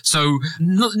nowhere. So,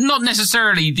 not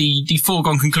necessarily the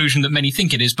foregone conclusion that many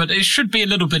think it is, but it should be a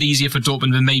little bit easier for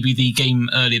Dortmund than maybe the game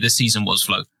earlier this season was,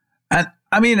 Flo. And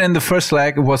in the first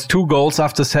leg, it was 2 goals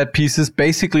after set pieces.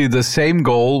 Basically, the same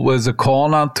goal was a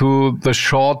corner to the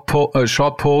short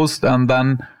post, and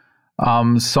then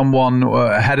someone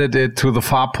headed it to the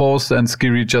far post, and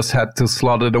Shqiri just had to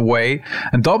slot it away.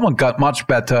 And Dortmund got much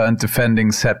better in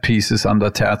defending set pieces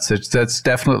under Terzic. That's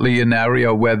definitely an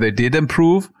area where they did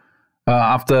improve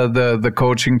after the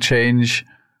coaching change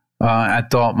at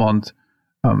Dortmund.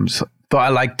 So I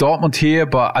like Dortmund here,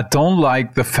 but I don't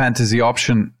like the fantasy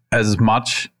option as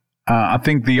much. I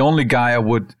think the only guy I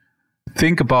would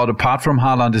think about apart from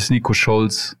Haaland is Nico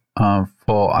Schulz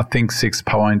for, I think,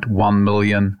 6.1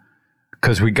 million,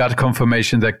 because we got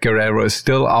confirmation that Guerrero is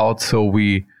still out, so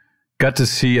we got to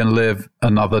see and live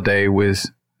another day with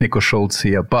Nico Schulz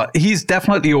here. But he's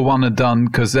definitely a one and done,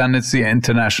 because then it's the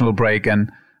international break,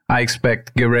 and I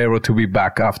expect Guerrero to be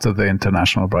back after the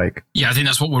international break. Yeah, I think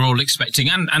that's what we're all expecting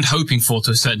and hoping for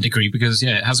to a certain degree, because,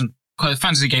 it hasn't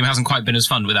fantasy game hasn't quite been as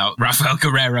fun without Rafael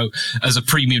Guerrero as a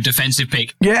premium defensive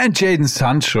pick. Yeah, and Jadon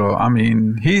Sancho. I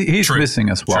mean, he's missing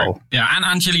as well. True. Yeah, and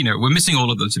Angelino. We're missing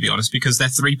all of them, to be honest, because they're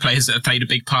three players that have played a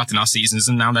big part in our seasons,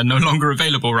 and now they're no longer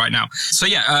available right now. So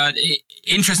yeah,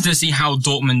 interesting to see how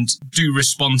Dortmund do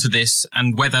respond to this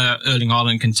and whether Erling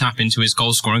Haaland can tap into his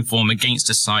goal-scoring form against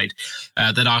a side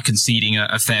that are conceding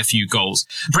a fair few goals.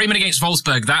 Bremen against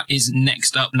Wolfsburg, that is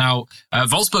next up now.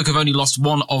 Wolfsburg have only lost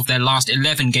one of their last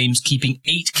 11 games, keeping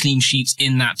 8 clean sheets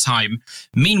in that time.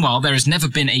 Meanwhile, there has never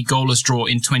been a goalless draw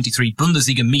in 23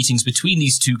 Bundesliga meetings between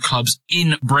these two clubs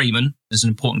in Bremen. There's an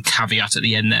important caveat at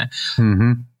the end there.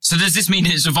 Mm-hmm. So does this mean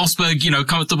it's a Wolfsburg,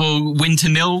 comfortable win to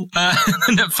nil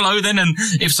flow then? And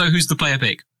if so, who's the player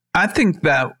pick? I think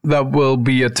that will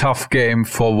be a tough game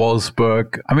for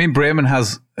Wolfsburg. I mean, Bremen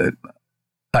has,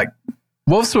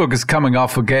 Wolfsburg is coming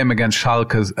off a game against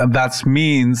Schalke, and that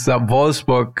means that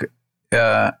Wolfsburg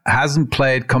hasn't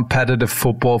played competitive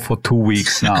football for 2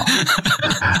 weeks now.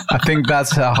 I think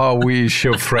that's how we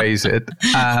should phrase it.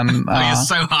 And you're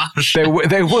so harsh.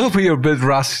 They will be a bit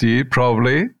rusty,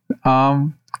 probably,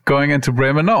 going into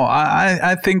Bremen. No,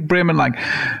 I think Bremen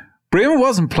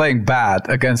wasn't playing bad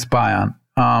against Bayern.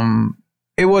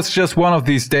 It was just one of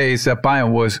these days that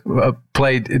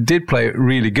Bayern did play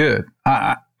really good.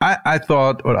 I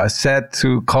thought, what I said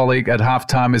to a colleague at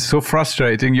halftime is so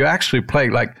frustrating. You actually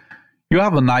play you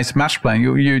have a nice match plan.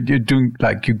 You're doing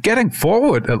you're getting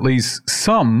forward at least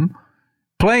some,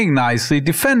 playing nicely,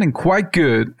 defending quite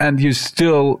good, and you're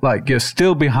still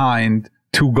behind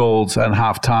 2 goals at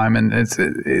halftime, and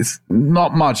it's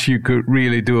not much you could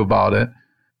really do about it.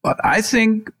 But I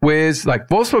think with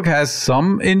Wolfsburg has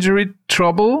some injury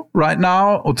trouble right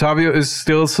now. Otavio is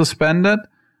still suspended.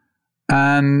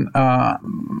 And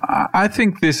I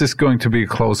think this is going to be a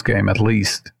close game at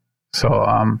least. So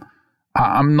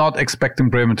I'm not expecting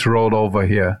Bremen to roll over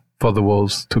here for the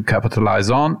Wolves to capitalize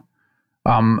on.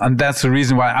 And that's the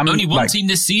reason why only one team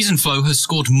this season, Flo, has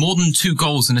scored more than 2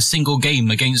 goals in a single game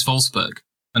against Wolfsburg.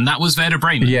 And that was Werder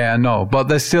Bremen. Yeah, no, but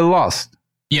they still lost.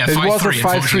 Yeah, it was a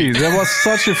 5-3. That was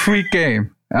such a freak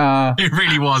game. It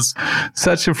really was.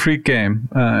 Such a freak game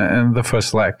in the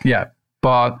first leg. Yeah,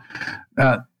 but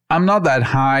I'm not that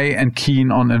high and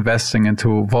keen on investing into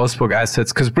Wolfsburg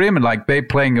assets because Bremen, they're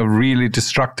playing a really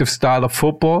destructive style of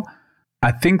football.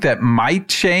 I think that might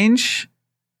change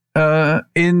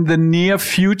in the near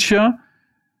future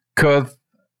because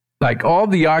all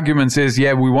the arguments is,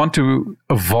 we want to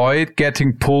avoid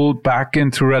getting pulled back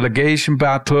into relegation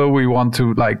battle. We want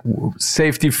to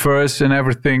safety first and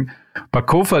everything. But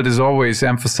Kofeld is always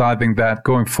emphasizing that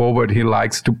going forward, he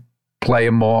likes to play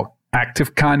a more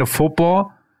active kind of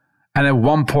football. And at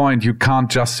one point, you can't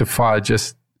justify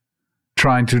just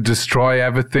trying to destroy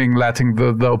everything, letting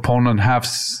the opponent have,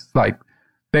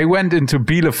 they went into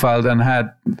Bielefeld and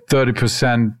had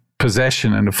 30%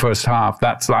 possession in the first half.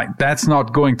 That's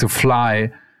not going to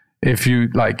fly if you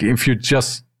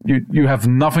you have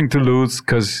nothing to lose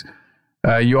because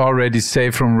you're already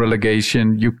safe from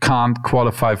relegation. You can't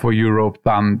qualify for Europe,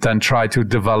 then try to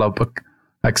develop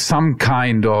some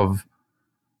kind of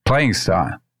playing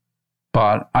style.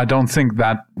 But I don't think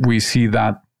that we see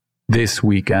that this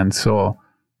weekend. So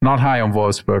not high on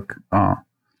Wolfsburg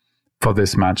for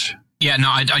this match. Yeah, no,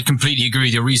 I completely agree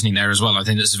with your reasoning there as well. I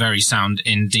think that's very sound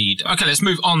indeed. Okay, let's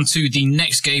move on to the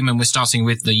next game, and we're starting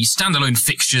with the standalone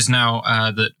fixtures now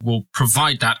that will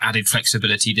provide that added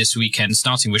flexibility this weekend,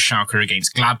 starting with Schalke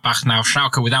against Gladbach. Now,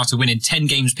 Schalke without a win in 10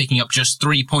 games, picking up just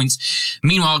 3 points.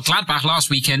 Meanwhile, Gladbach last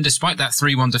weekend, despite that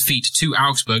 3-1 defeat to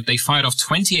Augsburg, they fired off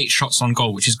 28 shots on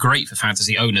goal, which is great for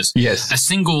fantasy owners. Yes. A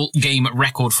single game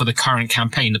record for the current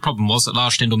campaign. The problem was that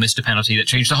Lars Stindl missed a penalty that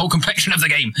changed the whole complexion of the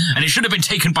game, and it should have been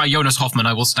taken by Jonas Hoffmann.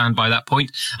 I will stand by that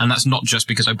point, and that's not just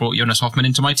because I brought Jonas Hoffmann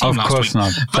into my team last week. Of course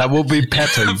not. That will be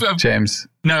petty, James.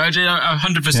 No,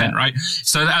 100%, right?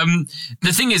 So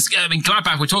the thing is,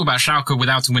 Gladbach, we're talking about Schalke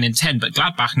without a win in 10, but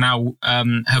Gladbach now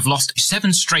have lost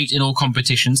 7 straight in all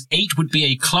competitions. 8 would be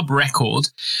a club record.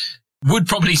 Would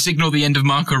probably signal the end of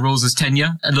Marco Rose's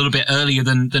tenure a little bit earlier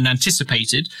than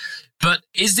anticipated. But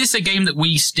is this a game that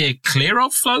we steer clear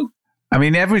of, Flo? I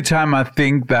mean, every time I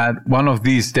think that one of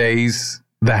these days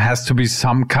there has to be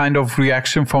some kind of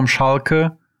reaction from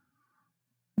Schalke,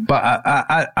 but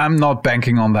I'm not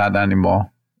banking on that anymore.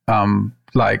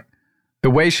 The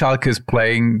way Schalke is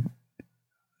playing,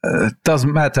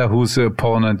 doesn't matter who's the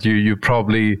opponent. You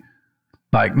probably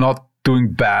not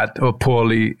doing bad or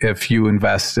poorly if you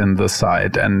invest in the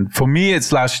side. And for me,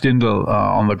 it's Lars Stindl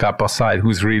on the Gladbach side,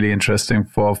 who's really interesting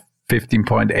for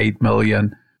 15.8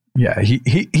 million. Yeah,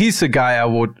 he's the guy I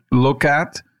would look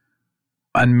at.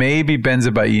 and maybe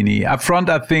Benzebaini. Up front,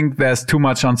 I think there's too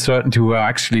much uncertainty who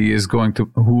actually is going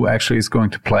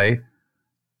to play.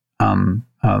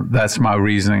 That's my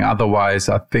reasoning. Otherwise,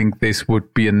 I think this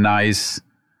would be a nice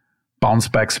bounce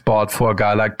back spot for a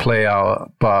guy like Player,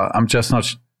 but I'm just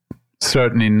not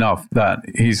certain enough that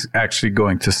he's actually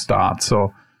going to start.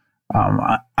 So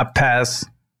I pass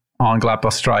on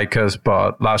Gladbach strikers,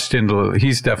 but Lars Stindl,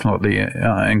 he's definitely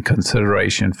in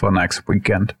consideration for next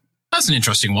weekend. That's an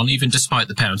interesting one, even despite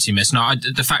the penalty miss. Now,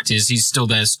 the fact is, he's still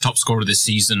their top scorer this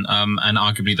season, and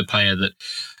arguably the player that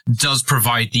does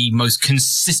provide the most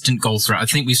consistent goal threat. I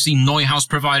think we've seen Neuhaus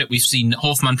provide it, we've seen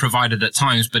Hoffmann provide it at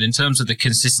times, but in terms of the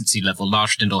consistency level,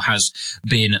 Lars Stindl has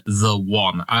been the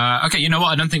one. Okay, you know what?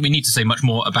 I don't think we need to say much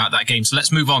more about that game, so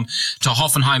let's move on to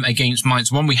Hoffenheim against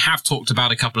Mainz, one we have talked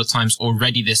about a couple of times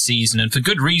already this season, and for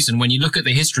good reason. When you look at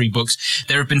the history books,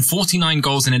 there have been 49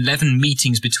 goals in 11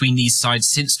 meetings between these sides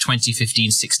since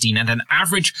 2015-16, and an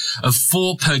average of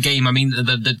 4 per game. I mean,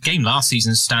 the game last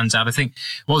season stands out. I think,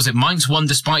 what was it? Mainz won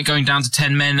despite going down to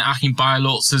 10 men. Achim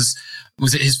Bayerlotz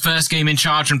was it his first game in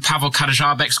charge, and Pavel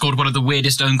Kadajabek scored one of the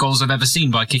weirdest own goals I've ever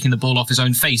seen by kicking the ball off his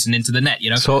own face and into the net, you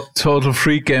know? So, total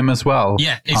freak game as well.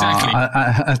 Yeah, exactly.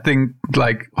 I think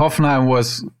like Hoffenheim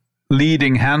was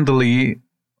leading handily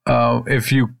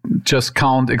if you just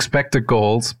count expected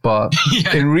goals, but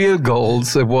in real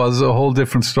goals, it was a whole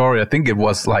different story. I think it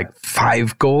was like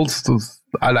 5 goals. It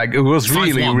was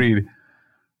 5-1. really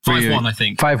 5-1, I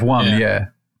think. 5-1, yeah.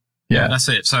 Yeah, that's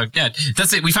it. So,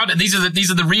 that's it. We found it. These are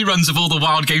the reruns of all the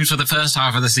wild games for the first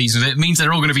half of the season. It means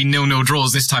they're all going to be 0-0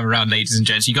 draws this time around, ladies and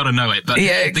gents. You got to know it. But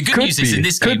the good news is in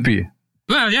this game, could be.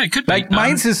 Well, yeah, it could be.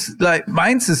 Mainz is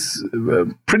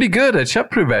pretty good at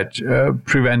shot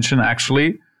prevention.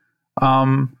 Actually,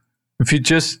 if you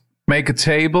just make a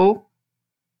table,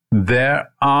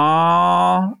 there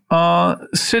are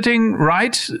sitting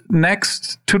right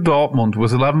next to Dortmund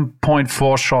with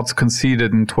 11.4 shots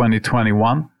conceded in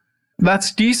 2021.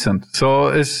 That's decent. So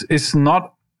it's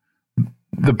not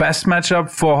the best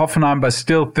matchup for Hoffenheim, but I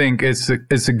still think it's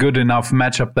a good enough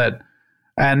matchup that.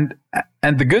 And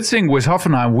the good thing with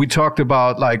Hoffenheim, we talked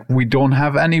about like we don't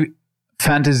have any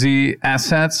fantasy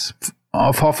assets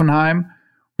of Hoffenheim.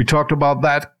 We talked about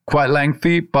that quite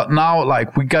lengthy, but now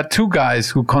like we got 2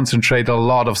 guys who concentrate a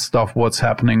lot of stuff what's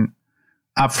happening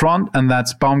up front, and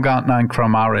that's Baumgartner and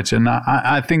Kramaric. And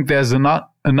I think there's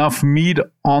enough meat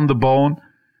on the bone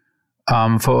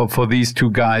for these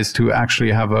 2 guys to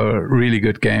actually have a really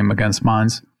good game against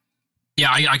Mainz.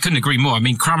 Yeah, I couldn't agree more. I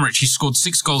mean, Kramaric, he scored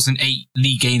 6 goals in 8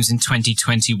 league games in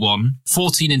 2021,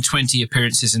 14 in 20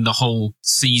 appearances in the whole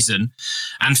season,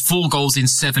 and 4 goals in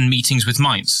 7 meetings with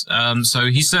Mainz. So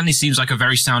he certainly seems like a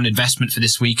very sound investment for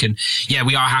this week. And yeah,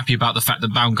 we are happy about the fact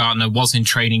that Baumgartner was in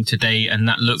training today, and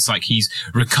that looks like he's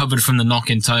recovered from the knock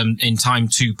in time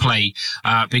to play,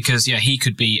 because yeah, he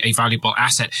could be a valuable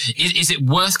asset. Is it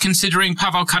worth considering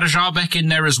Pavel Kadajabek in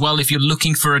there as well if you're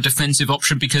looking for a defensive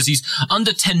option, because he's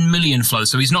under 10 million flow,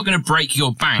 so he's not going to break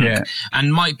your bank,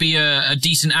 and might be a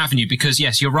decent avenue, because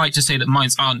yes, you're right to say that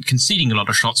Mainz aren't conceding a lot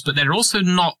of shots, but they're also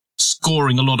not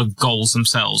scoring a lot of goals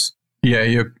themselves. Yeah,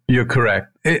 you're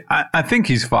correct. I think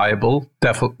he's viable,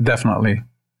 definitely.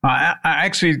 I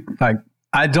actually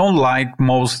I don't like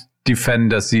most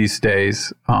defenders these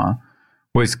days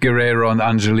with Guerrero and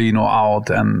Angelino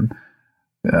out, and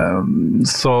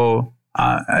so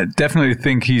I definitely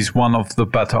think he's one of the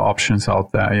better options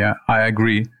out there. Yeah, I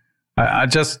agree. I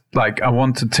just I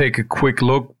want to take a quick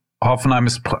look. Hoffenheim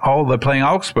is they're playing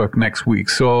Augsburg next week,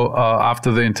 so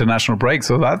after the international break.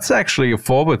 So that's actually a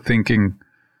forward-thinking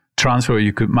transfer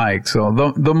you could make. So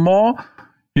the more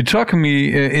you're talking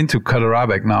me into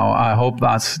Kadajabek now, I hope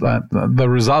that the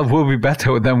result will be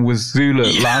better than with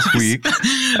Süle last week,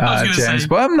 James.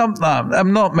 But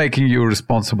I'm not making you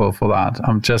responsible for that.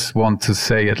 I just want to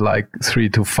say it 3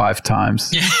 to 5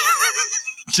 times. Yeah.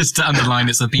 Just to underline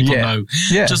it so people know.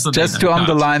 Yeah, just to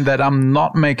underline that I'm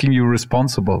not making you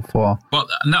responsible for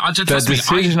the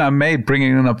decision I made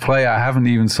bringing in a player I haven't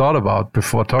even thought about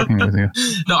before talking with you.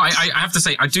 No, I have to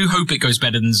say, I do hope it goes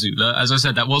better than Süle. As I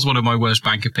said, that was one of my worst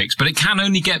banker picks, but it can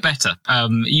only get better,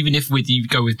 even if you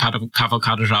go with Pavel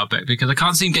Kadajabek, because I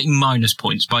can't see him getting minus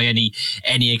points by any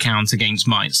account against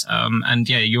Mainz. And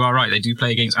yeah, you are right. They do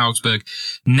play against Augsburg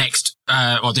next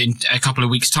in a couple of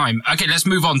weeks' time. Okay, let's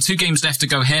move on. 2 games left to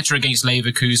go. Hertha against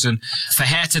Leverkusen. For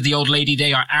Hertha, the old lady,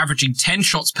 they are averaging 10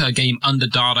 shots per game under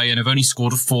Dardai and have only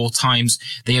scored 4 times.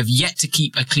 They have yet to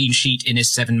keep a clean sheet in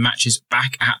his 7 matches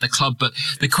back at the club. But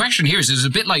the question here is a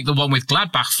bit like the one with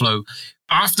Gladbach, Flo.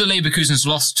 After Leverkusen's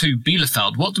loss to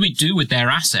Bielefeld, what do we do with their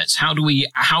assets? How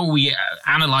are we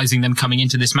analysing them coming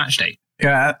into this match day?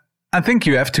 Yeah, I think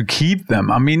you have to keep them.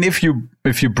 I mean, if you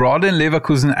brought in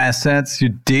Leverkusen assets, you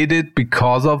did it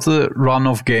because of the run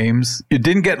of games. You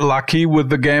didn't get lucky with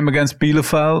the game against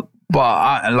Bielefeld, but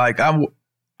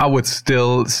I would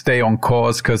still stay on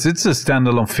course because it's a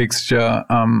standalone fixture.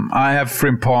 I have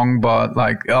Frimpong, but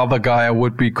like other guy I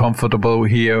would be comfortable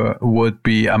here would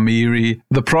be Amiri.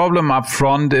 The problem up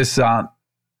front is that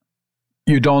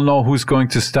you don't know who's going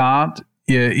to start,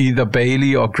 either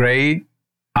Bailey or Gray.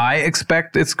 I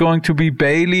expect it's going to be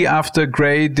Bailey after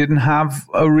Gray didn't have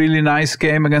a really nice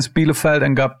game against Bielefeld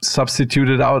and got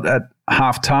substituted out at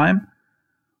halftime.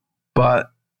 But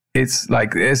it's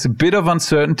like there's a bit of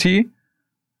uncertainty.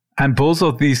 And both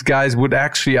of these guys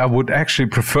I would actually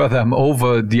prefer them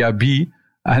over Diaby.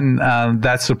 And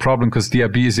that's the problem because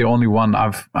Diaby is the only one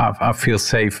I feel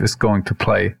safe is going to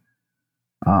play.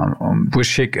 With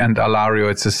Schick and Alario,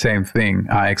 it's the same thing.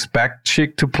 I expect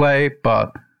Schick to play,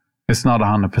 but it's not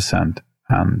 100%.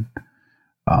 And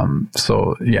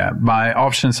so, yeah, my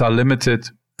options are limited.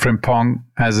 Frimpong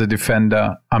as a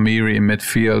defender, Amiri in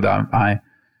midfield.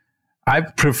 I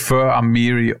prefer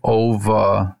Amiri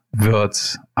over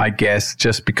Wirtz, I guess,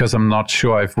 just because I'm not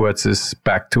sure if Wirtz is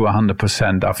back to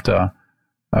 100% after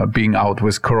being out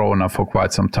with Corona for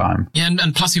quite some time. Yeah,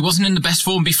 and plus he wasn't in the best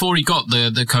form before he got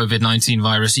the COVID-19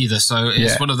 virus either. So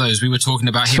it's one of those, we were talking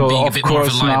about him being a bit more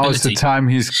of a liability. So, of course, now is the time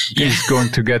he's going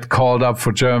to get called up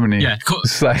for Germany. Yeah,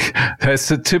 it's like, that's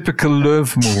a typical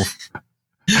Löw move.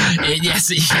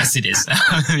 Yes, it is.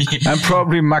 And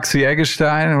probably Maxi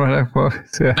Eggestein or whatever.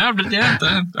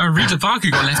 Rita Parker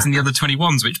got left in the other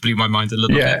 21s, which blew my mind a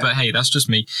little bit. But hey, that's just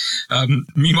me.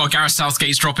 Meanwhile, Gareth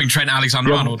Southgate's dropping Trent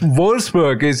Alexander-Arnold.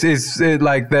 Wolfsburg is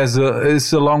like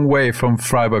it's a long way from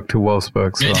Freiburg to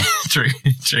Wolfsburg. So.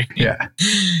 True. Yeah,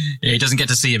 he doesn't get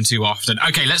to see him too often.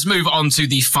 Okay, let's move on to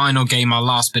the final game, our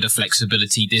last bit of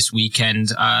flexibility this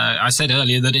weekend. I said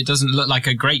earlier that it doesn't look like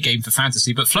a great game for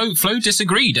fantasy, but Flo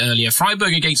disagreed earlier.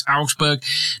 Freiburg against Augsburg.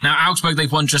 Now, Augsburg,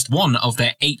 they've won just one of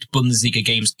their 8 Bundesliga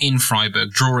games in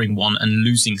Freiburg, drawing 1 and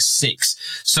losing 6.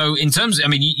 So in terms of, I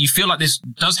mean, you feel like this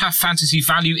does have fantasy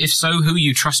value? If so, who are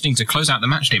you trusting to close out the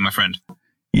match day, my friend?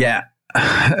 Yeah.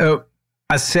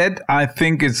 I said I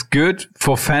think it's good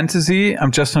for fantasy. I'm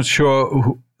just not sure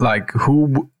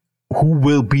who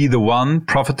will be the one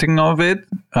profiting of it.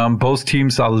 Both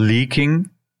teams are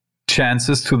leaking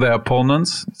chances to their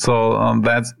opponents, so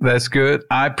that's good.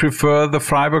 I prefer the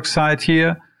Freiburg side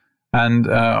here, and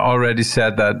already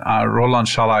said that Roland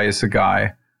Schalai is a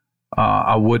guy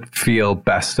I would feel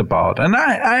best about, and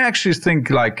I actually think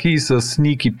like he's a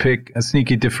sneaky pick, a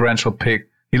sneaky differential pick.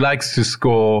 He likes to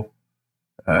score.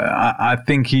 I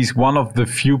think he's one of the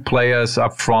few players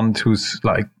up front who's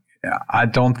like, I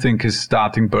don't think his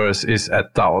starting berth is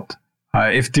at doubt.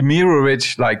 If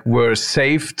Demirovic were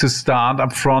safe to start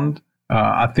up front,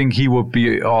 I think he would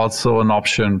be also an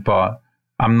option, but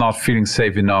I'm not feeling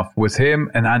safe enough with him.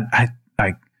 And I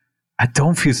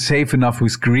don't feel safe enough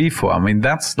with Grifo. I mean,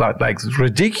 that's like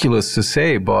ridiculous to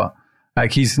say, but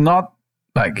he's not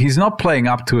playing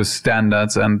up to his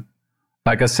standards. And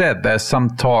like I said, there's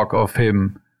some talk of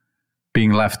him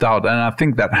being left out, and I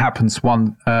think that happens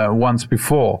once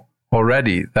before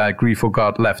already, that Grifo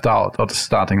got left out of the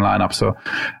starting lineup. So,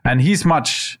 and he's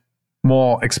much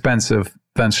more expensive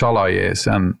than Schalai is,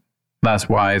 and that's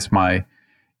why it's my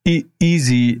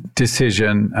easy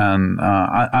decision. And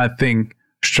I think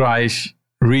Streich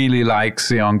really likes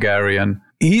the Hungarian.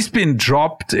 He's been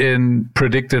dropped in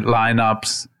predicted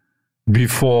lineups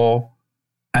before,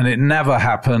 and it never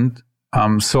happened.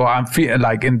 So I'm feeling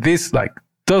like in this,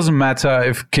 doesn't matter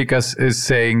if Kickers is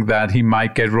saying that he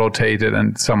might get rotated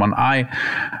and someone.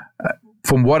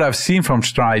 From what I've seen from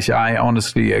Streich, I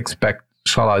honestly expect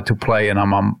Schalai to play, and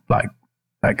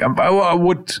I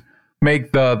would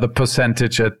make the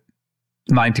percentage at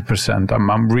 90%.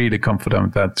 I'm really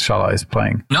confident that Schalai is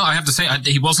playing. No, I have to say,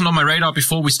 he wasn't on my radar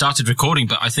before we started recording,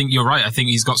 but I think you're right. I think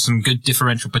he's got some good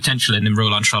differential potential in him,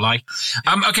 Roland Schalai.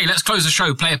 Okay, let's close the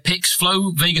show. Player picks.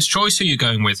 Flo, Vegas choice, who are you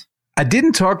going with? I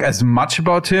didn't talk as much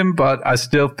about him, but I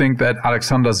still think that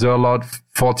Alexander Zerlot,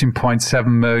 14.7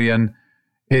 million,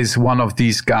 is one of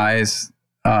these guys.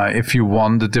 If you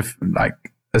want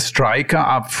a striker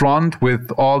up front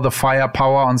with all the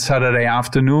firepower on Saturday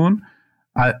afternoon,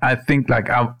 I think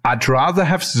I'd rather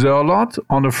have Zerlot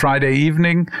on a Friday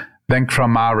evening than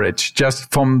Kramaric, just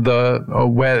from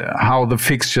how the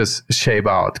fixtures shape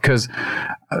out. Because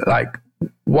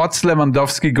what's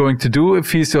Lewandowski going to do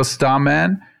if he's your star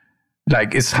man?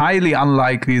 It's highly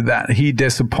unlikely that he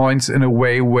disappoints in a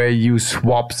way where you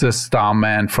swap the star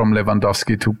man from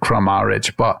Lewandowski to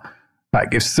Kramaric. But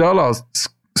if Zerlot's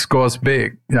scores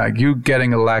big. Like you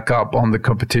getting a leg up on the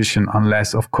competition,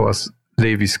 unless, of course,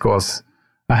 Levy scores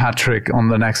a hat trick on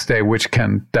the next day, which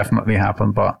can definitely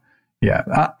happen. But yeah,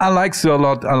 I like Sir a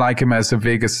lot. I like him as a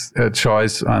Vegas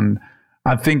choice. And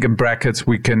I think in brackets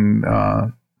we can,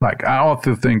 I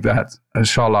also think that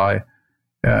Sholai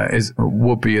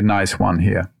would be a nice one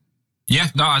here. Yeah,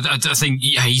 no, I think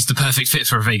he's the perfect fit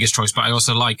for a Vegas choice, but I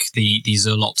also like the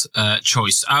Zerlot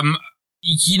choice.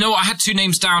 I had two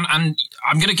names down, and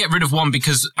I'm going to get rid of one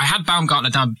because I had Baumgartner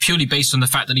down purely based on the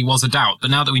fact that he was a doubt. But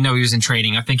now that we know he was in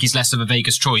training, I think he's less of a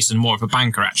Vegas choice and more of a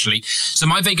banker, actually. So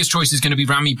my Vegas choice is going to be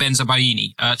Rami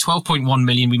Benzabaini, 12.1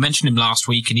 million. We mentioned him last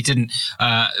week, and he didn't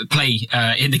play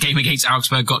in the game against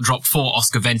Augsburg, got dropped for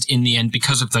Oscar Wendt in the end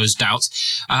because of those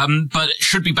doubts. But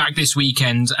should be back this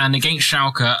weekend. And against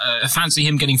Schalke, I fancy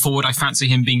him getting forward. I fancy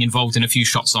him being involved in a few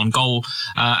shots on goal.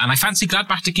 And I fancy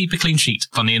Gladbach to keep a clean sheet,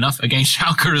 funny enough, against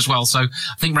Schalke as well. So I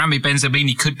think Rami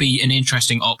Benzabaini could be an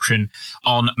interesting option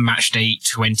on match day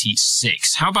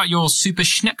 26. How about your Super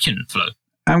Schnäppchen, Flo?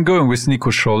 I'm going with Nico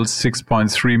Schulz,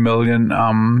 6.3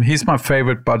 million. He's my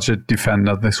favorite budget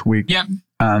defender this week. Yeah.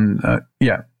 And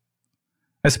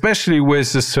especially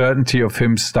with the certainty of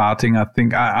him starting, I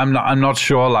think I'm not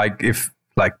sure if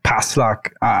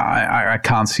Paslak, I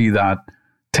can't see that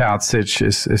Terzic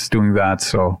is doing that.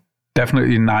 So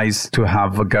definitely nice to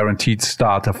have a guaranteed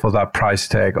starter for that price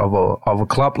tag of a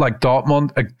club like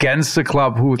Dortmund against a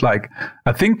club who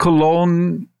I think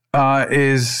Cologne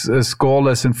is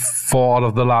scoreless in 4 out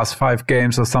of the last 5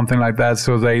 games or something like that.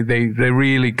 So they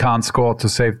really can't score to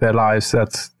save their lives.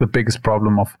 That's the biggest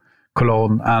problem of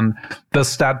Cologne. And the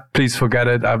stat, please forget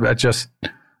it. I just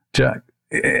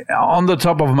on the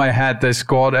top of my head, they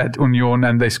scored at Union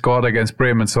and they scored against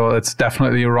Bremen. So it's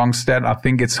definitely a wrong stat. I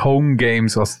think it's home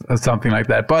games or something like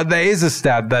that. But there is a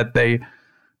stat that they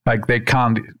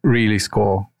can't really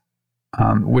score,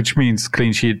 which means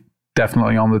clean sheet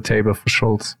definitely on the table for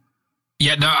Schulz.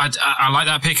 Yeah, no, I like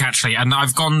that pick actually, and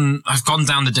I've gone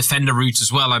down the defender route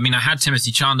as well. I mean, I had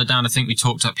Timothy Chandler down. I think we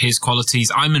talked up his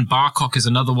qualities. Ayman Barkok is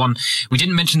another one. We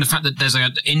didn't mention the fact that there's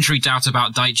an injury doubt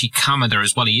about Daichi Kamada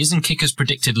as well. He is in Kicker's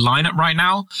predicted lineup right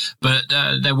now, but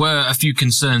there were a few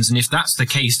concerns, and if that's the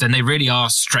case, then they really are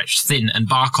stretched thin. And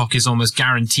Barkok is almost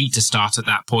guaranteed to start at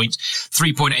that point.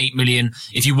 3.8 million.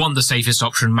 If you want the safest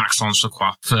option, Maxence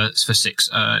Lacroix for 6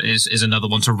 is another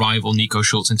one to rival Nico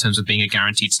Schulz in terms of being a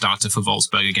guaranteed starter for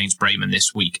Wolfsburg against Bremen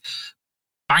this week.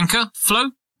 Banker,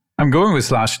 Flo? I'm going with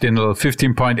Lars Stindl,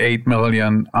 15.8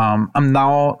 million. I'm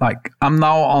now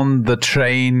on the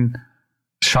train.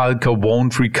 Schalke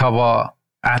won't recover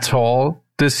at all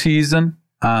this season.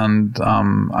 And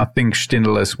I think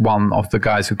Stindl is one of the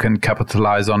guys who can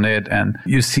capitalize on it. And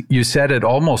you said it,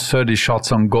 almost 30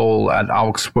 shots on goal at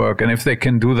Augsburg. And if they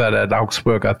can do that at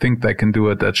Augsburg, I think they can do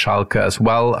it at Schalke as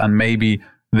well. And maybe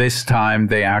this time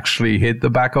they actually hit the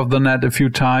back of the net a few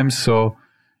times. So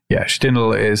yeah,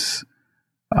 Stindl is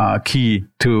key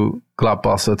to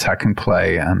Gladbach's attacking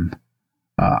play. And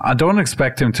I don't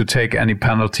expect him to take any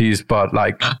penalties, but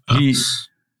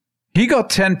he got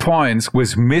 10 points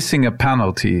with missing a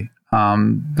penalty.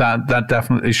 That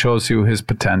definitely shows you his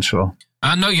potential.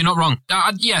 No, you're not wrong.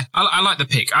 I like the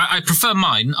pick. I prefer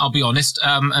mine, I'll be honest.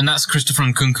 And that's Christopher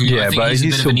Nkunku. Yeah, but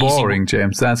he's so boring,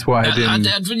 James. That's why I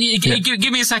didn't.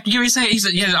 Give me a second. I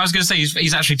was going to say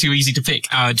he's actually too easy to pick,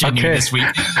 genuinely this week.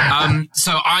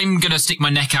 So I'm going to stick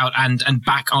my neck out and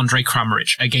back Andre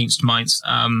Kramaric against Mainz,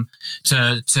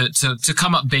 to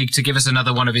come up big, to give us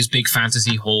another one of his big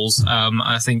fantasy hauls.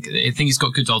 I think he's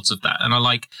got good odds of that. And I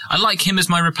like him as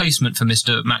my replacement for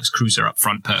Mr. Max Kruse up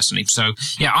front, personally. So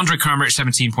yeah, Andre Kramaric,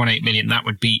 17.8 million. That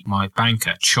would be my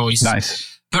banker choice.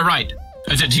 Nice. But right,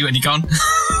 you gone?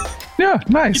 Yeah,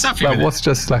 nice. He's happy with it. Was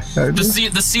just like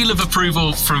the seal of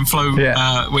approval from Flo,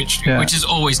 which is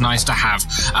always nice to have.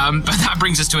 But that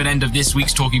brings us to an end of this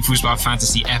week's Talking Fußball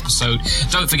Fantasy episode.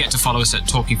 Don't forget to follow us at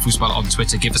Talking Fußball on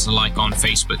Twitter. Give us a like on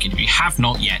Facebook. And if you have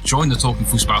not yet, join the Talking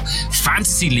Fußball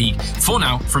Fantasy League. For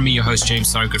now, from me, your host,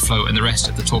 James Thorogood Flo, and the rest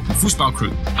of the Talking Fußball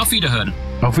crew. Auf Wiederhören.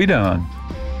 Auf Wiederhören.